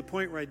I get to the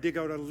point where I dig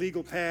out a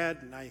legal pad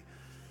and I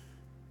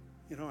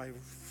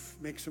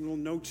make some little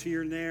notes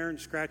here and there and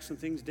scratch some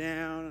things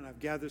down, and I've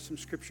gathered some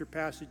Scripture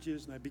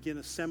passages and I begin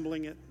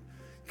assembling it,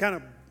 kind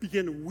of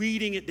begin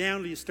weeding it down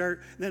till you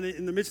start. And then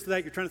in the midst of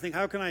that, you're trying to think,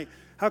 how can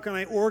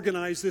I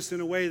organize this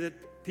in a way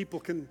that people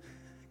can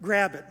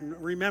grab it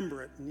and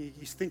remember it? And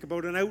you think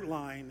about an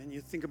outline and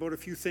you think about a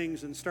few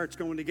things, and it starts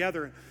going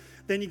together. And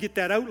then you get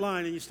that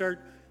outline and you start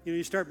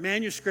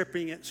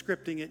manuscripting it,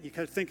 scripting it. You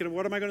start thinking of,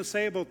 what am I going to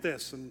say about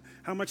this, and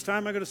how much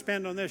time am I going to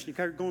spend on this? And you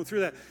start going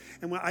through that.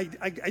 And when I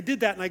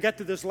did that, and I got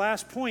to this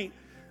last point,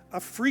 a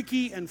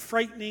freaky and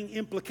frightening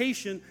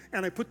implication,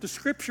 and I put the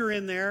Scripture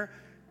in there,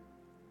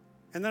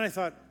 and then I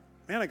thought,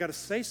 man, I got to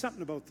say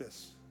something about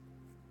this,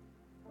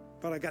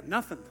 but I got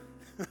nothing.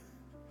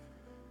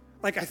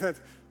 Like I thought,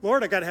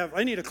 Lord,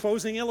 I need a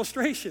closing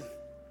illustration.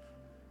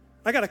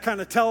 I got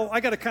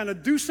to kind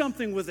of do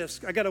something with this.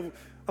 I got to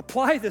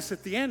apply this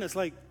at the end. It's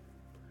like,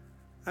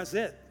 that's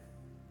it.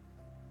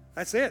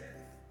 That's it.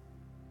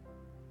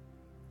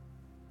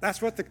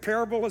 That's what the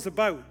parable is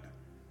about.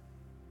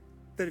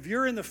 That if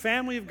you're in the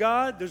family of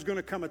God, there's going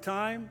to come a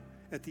time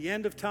at the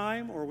end of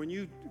time, or when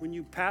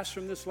you pass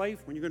from this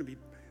life, when you're going to be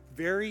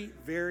very,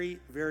 very,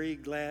 very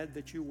glad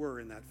that you were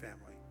in that family.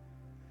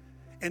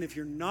 And if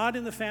you're not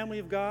in the family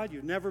of God,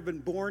 you've never been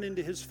born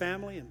into His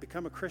family and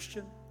become a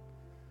Christian,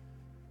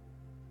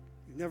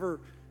 you've never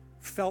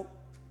felt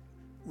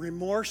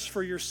remorse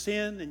for your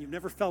sin, and you've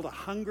never felt a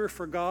hunger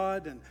for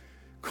God and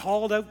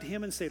called out to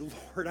Him and say,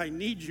 Lord, I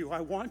need you.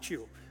 I want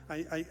you.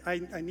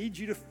 I need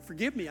you to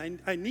forgive me.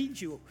 I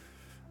need you.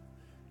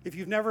 If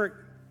you've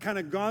never kind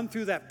of gone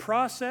through that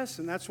process,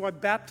 and that's why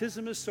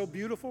baptism is so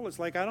beautiful. It's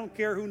like, I don't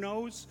care who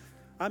knows,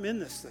 I'm in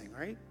this thing,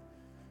 right?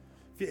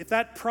 If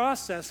that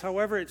process,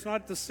 however, it's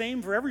not the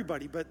same for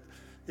everybody, but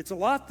it's a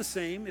lot the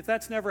same. If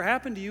that's never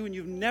happened to you and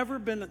you've never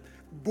been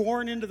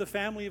born into the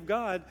family of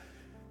God,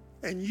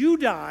 and you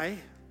die,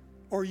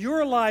 or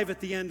you're alive at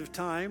the end of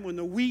time when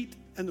the wheat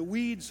and the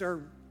weeds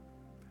are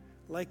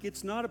like,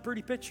 it's not a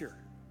pretty picture.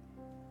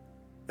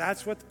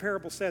 That's what the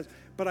parable says.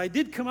 But I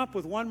did come up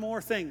with one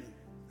more thing.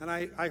 And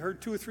I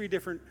heard 2 or 3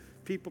 different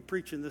people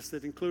preaching this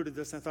that included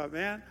this. And I thought,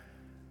 man,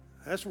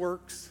 this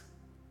works.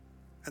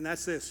 And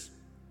that's this.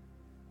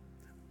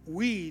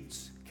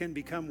 Weeds can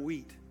become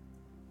wheat.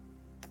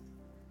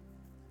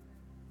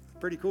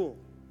 Pretty cool.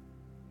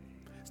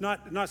 It's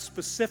not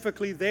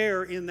specifically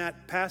there in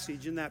that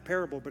passage, in that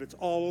parable, but it's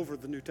all over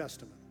the New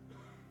Testament.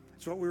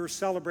 It's what we were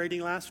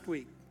celebrating last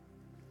week.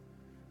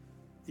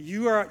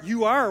 You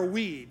are a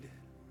weed.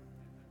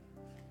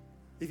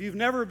 If you've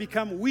never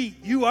become wheat,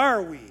 you are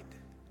a weed.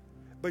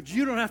 But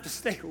you don't have to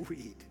stay a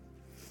weed.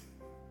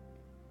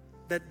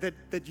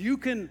 That you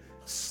can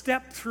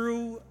step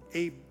through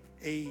a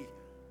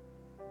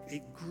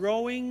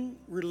growing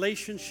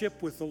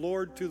relationship with the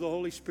Lord through the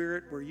Holy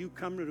Spirit, where you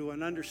come to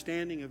an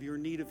understanding of your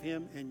need of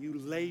Him, and you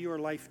lay your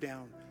life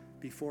down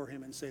before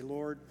Him and say,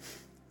 Lord,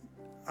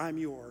 I'm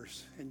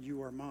yours and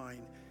you are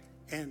mine.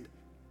 And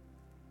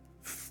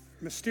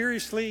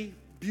mysteriously,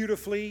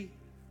 beautifully,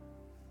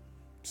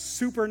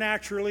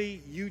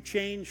 supernaturally, you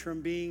change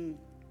from being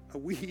a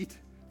weed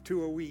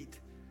to a wheat.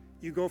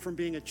 You go from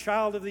being a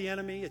child of the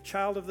enemy, a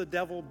child of the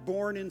devil,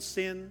 born in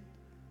sin,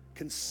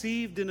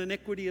 conceived in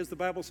iniquity, as the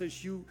Bible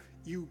says. You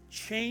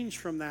change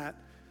from that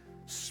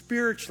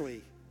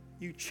spiritually.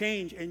 You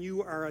change and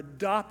you are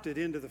adopted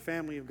into the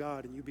family of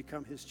God, and you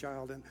become His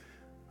child. And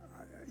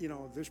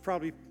there's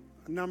probably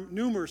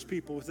numerous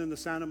people within the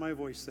sound of my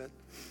voice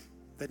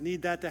that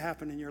need that to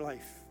happen in your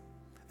life.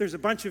 There's a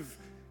bunch of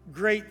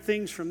great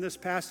things from this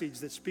passage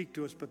that speak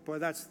to us, but boy,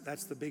 that's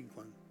the big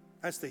one.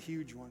 That's the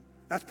huge one.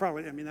 That's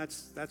probably,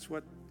 that's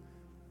what.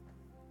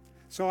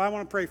 So I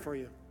want to pray for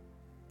you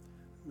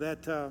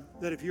that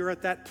if you're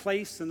at that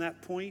place and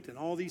that point, and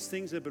all these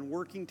things have been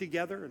working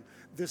together, and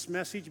this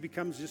message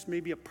becomes just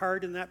maybe a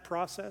part in that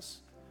process,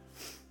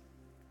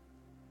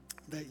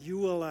 that you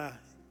will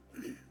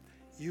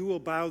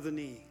bow the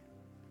knee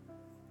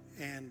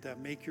and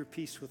make your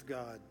peace with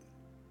God.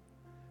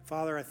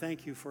 Father, I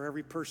thank you for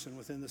every person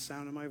within the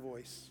sound of my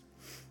voice.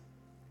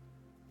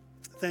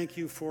 Thank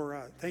you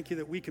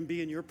that we can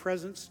be in your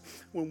presence.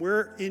 When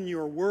we're in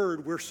your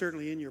word, we're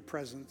certainly in your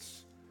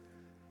presence.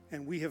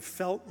 And we have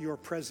felt your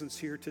presence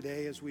here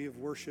today as we have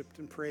worshiped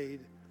and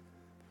prayed.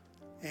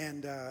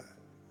 And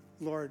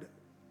Lord,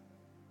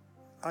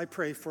 I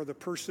pray for the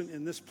person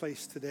in this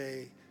place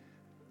today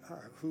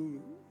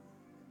who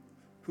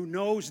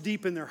knows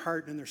deep in their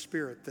heart and in their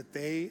spirit that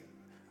they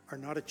are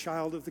not a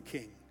child of the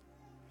King.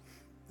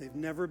 They've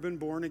never been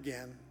born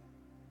again.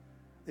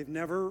 They've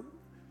never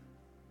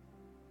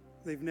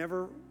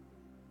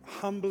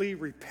humbly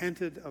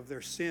repented of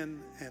their sin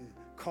and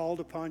called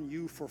upon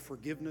you for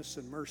forgiveness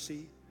and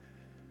mercy.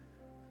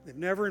 They've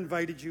never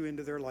invited you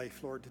into their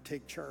life, Lord, to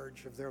take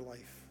charge of their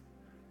life.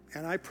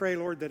 And I pray,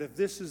 Lord, that if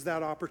this is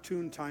that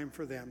opportune time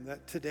for them,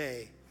 that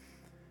today,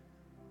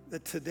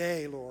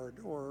 Lord,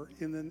 or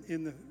in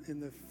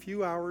the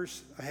few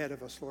hours ahead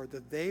of us, Lord,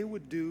 that they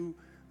would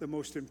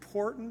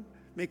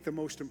make the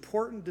most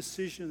important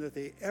decision that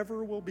they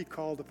ever will be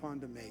called upon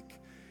to make.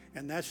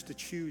 And that's to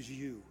choose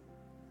you,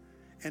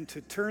 and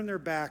to turn their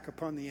back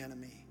upon the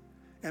enemy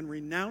and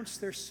renounce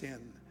their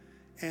sin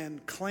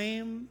and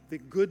claim the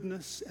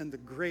goodness and the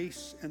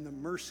grace and the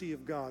mercy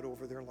of God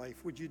over their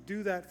life. Would you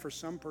do that for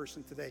some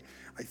person today?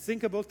 I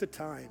think about the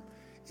time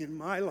in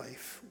my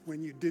life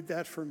when you did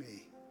that for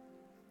me.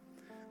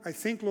 I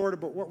think, Lord,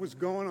 about what was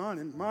going on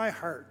in my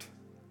heart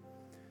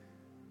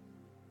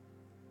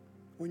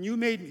when you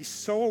made me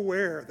so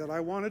aware that I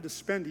wanted to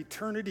spend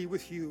eternity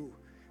with you,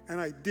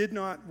 and I did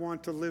not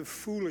want to live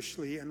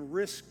foolishly and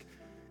risk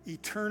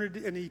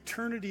an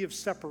eternity of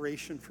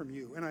separation from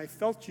you. And I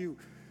felt you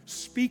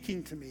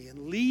speaking to me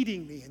and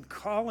leading me and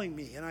calling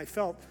me, and I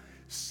felt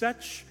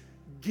such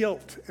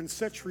guilt and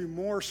such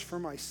remorse for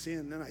my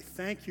sin. And I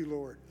thank you,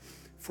 Lord,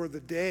 for the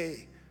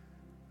day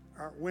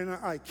when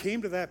I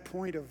came to that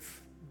point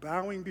of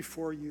bowing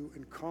before you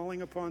and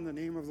calling upon the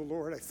name of the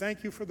Lord. I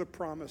thank you for the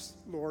promise,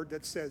 Lord,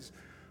 that says,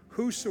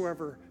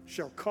 whosoever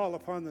shall call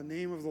upon the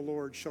name of the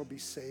Lord shall be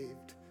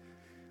saved.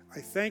 I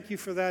thank you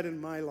for that in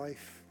my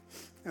life.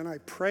 And I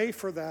pray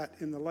for that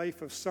in the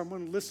life of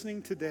someone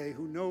listening today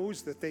who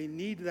knows that they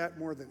need that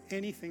more than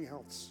anything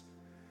else.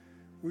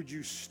 Would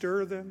you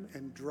stir them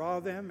and draw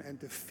them and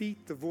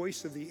defeat the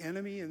voice of the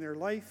enemy in their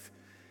life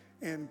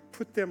and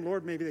put them,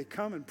 Lord, maybe they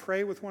come and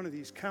pray with one of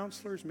these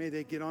counselors. May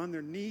they get on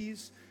their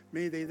knees.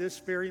 May they this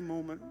very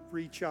moment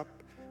reach up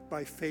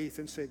by faith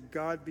and say,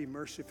 God, be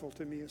merciful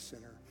to me, a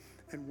sinner.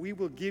 And we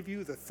will give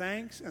you the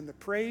thanks and the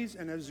praise.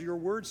 And as your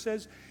word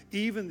says,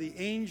 even the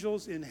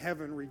angels in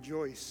heaven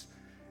rejoice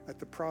at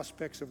the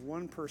prospects of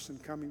one person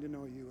coming to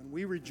know you. And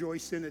we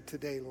rejoice in it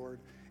today, Lord.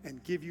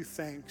 and give you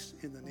thanks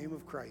in the name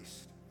of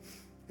Christ.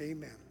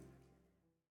 Amen.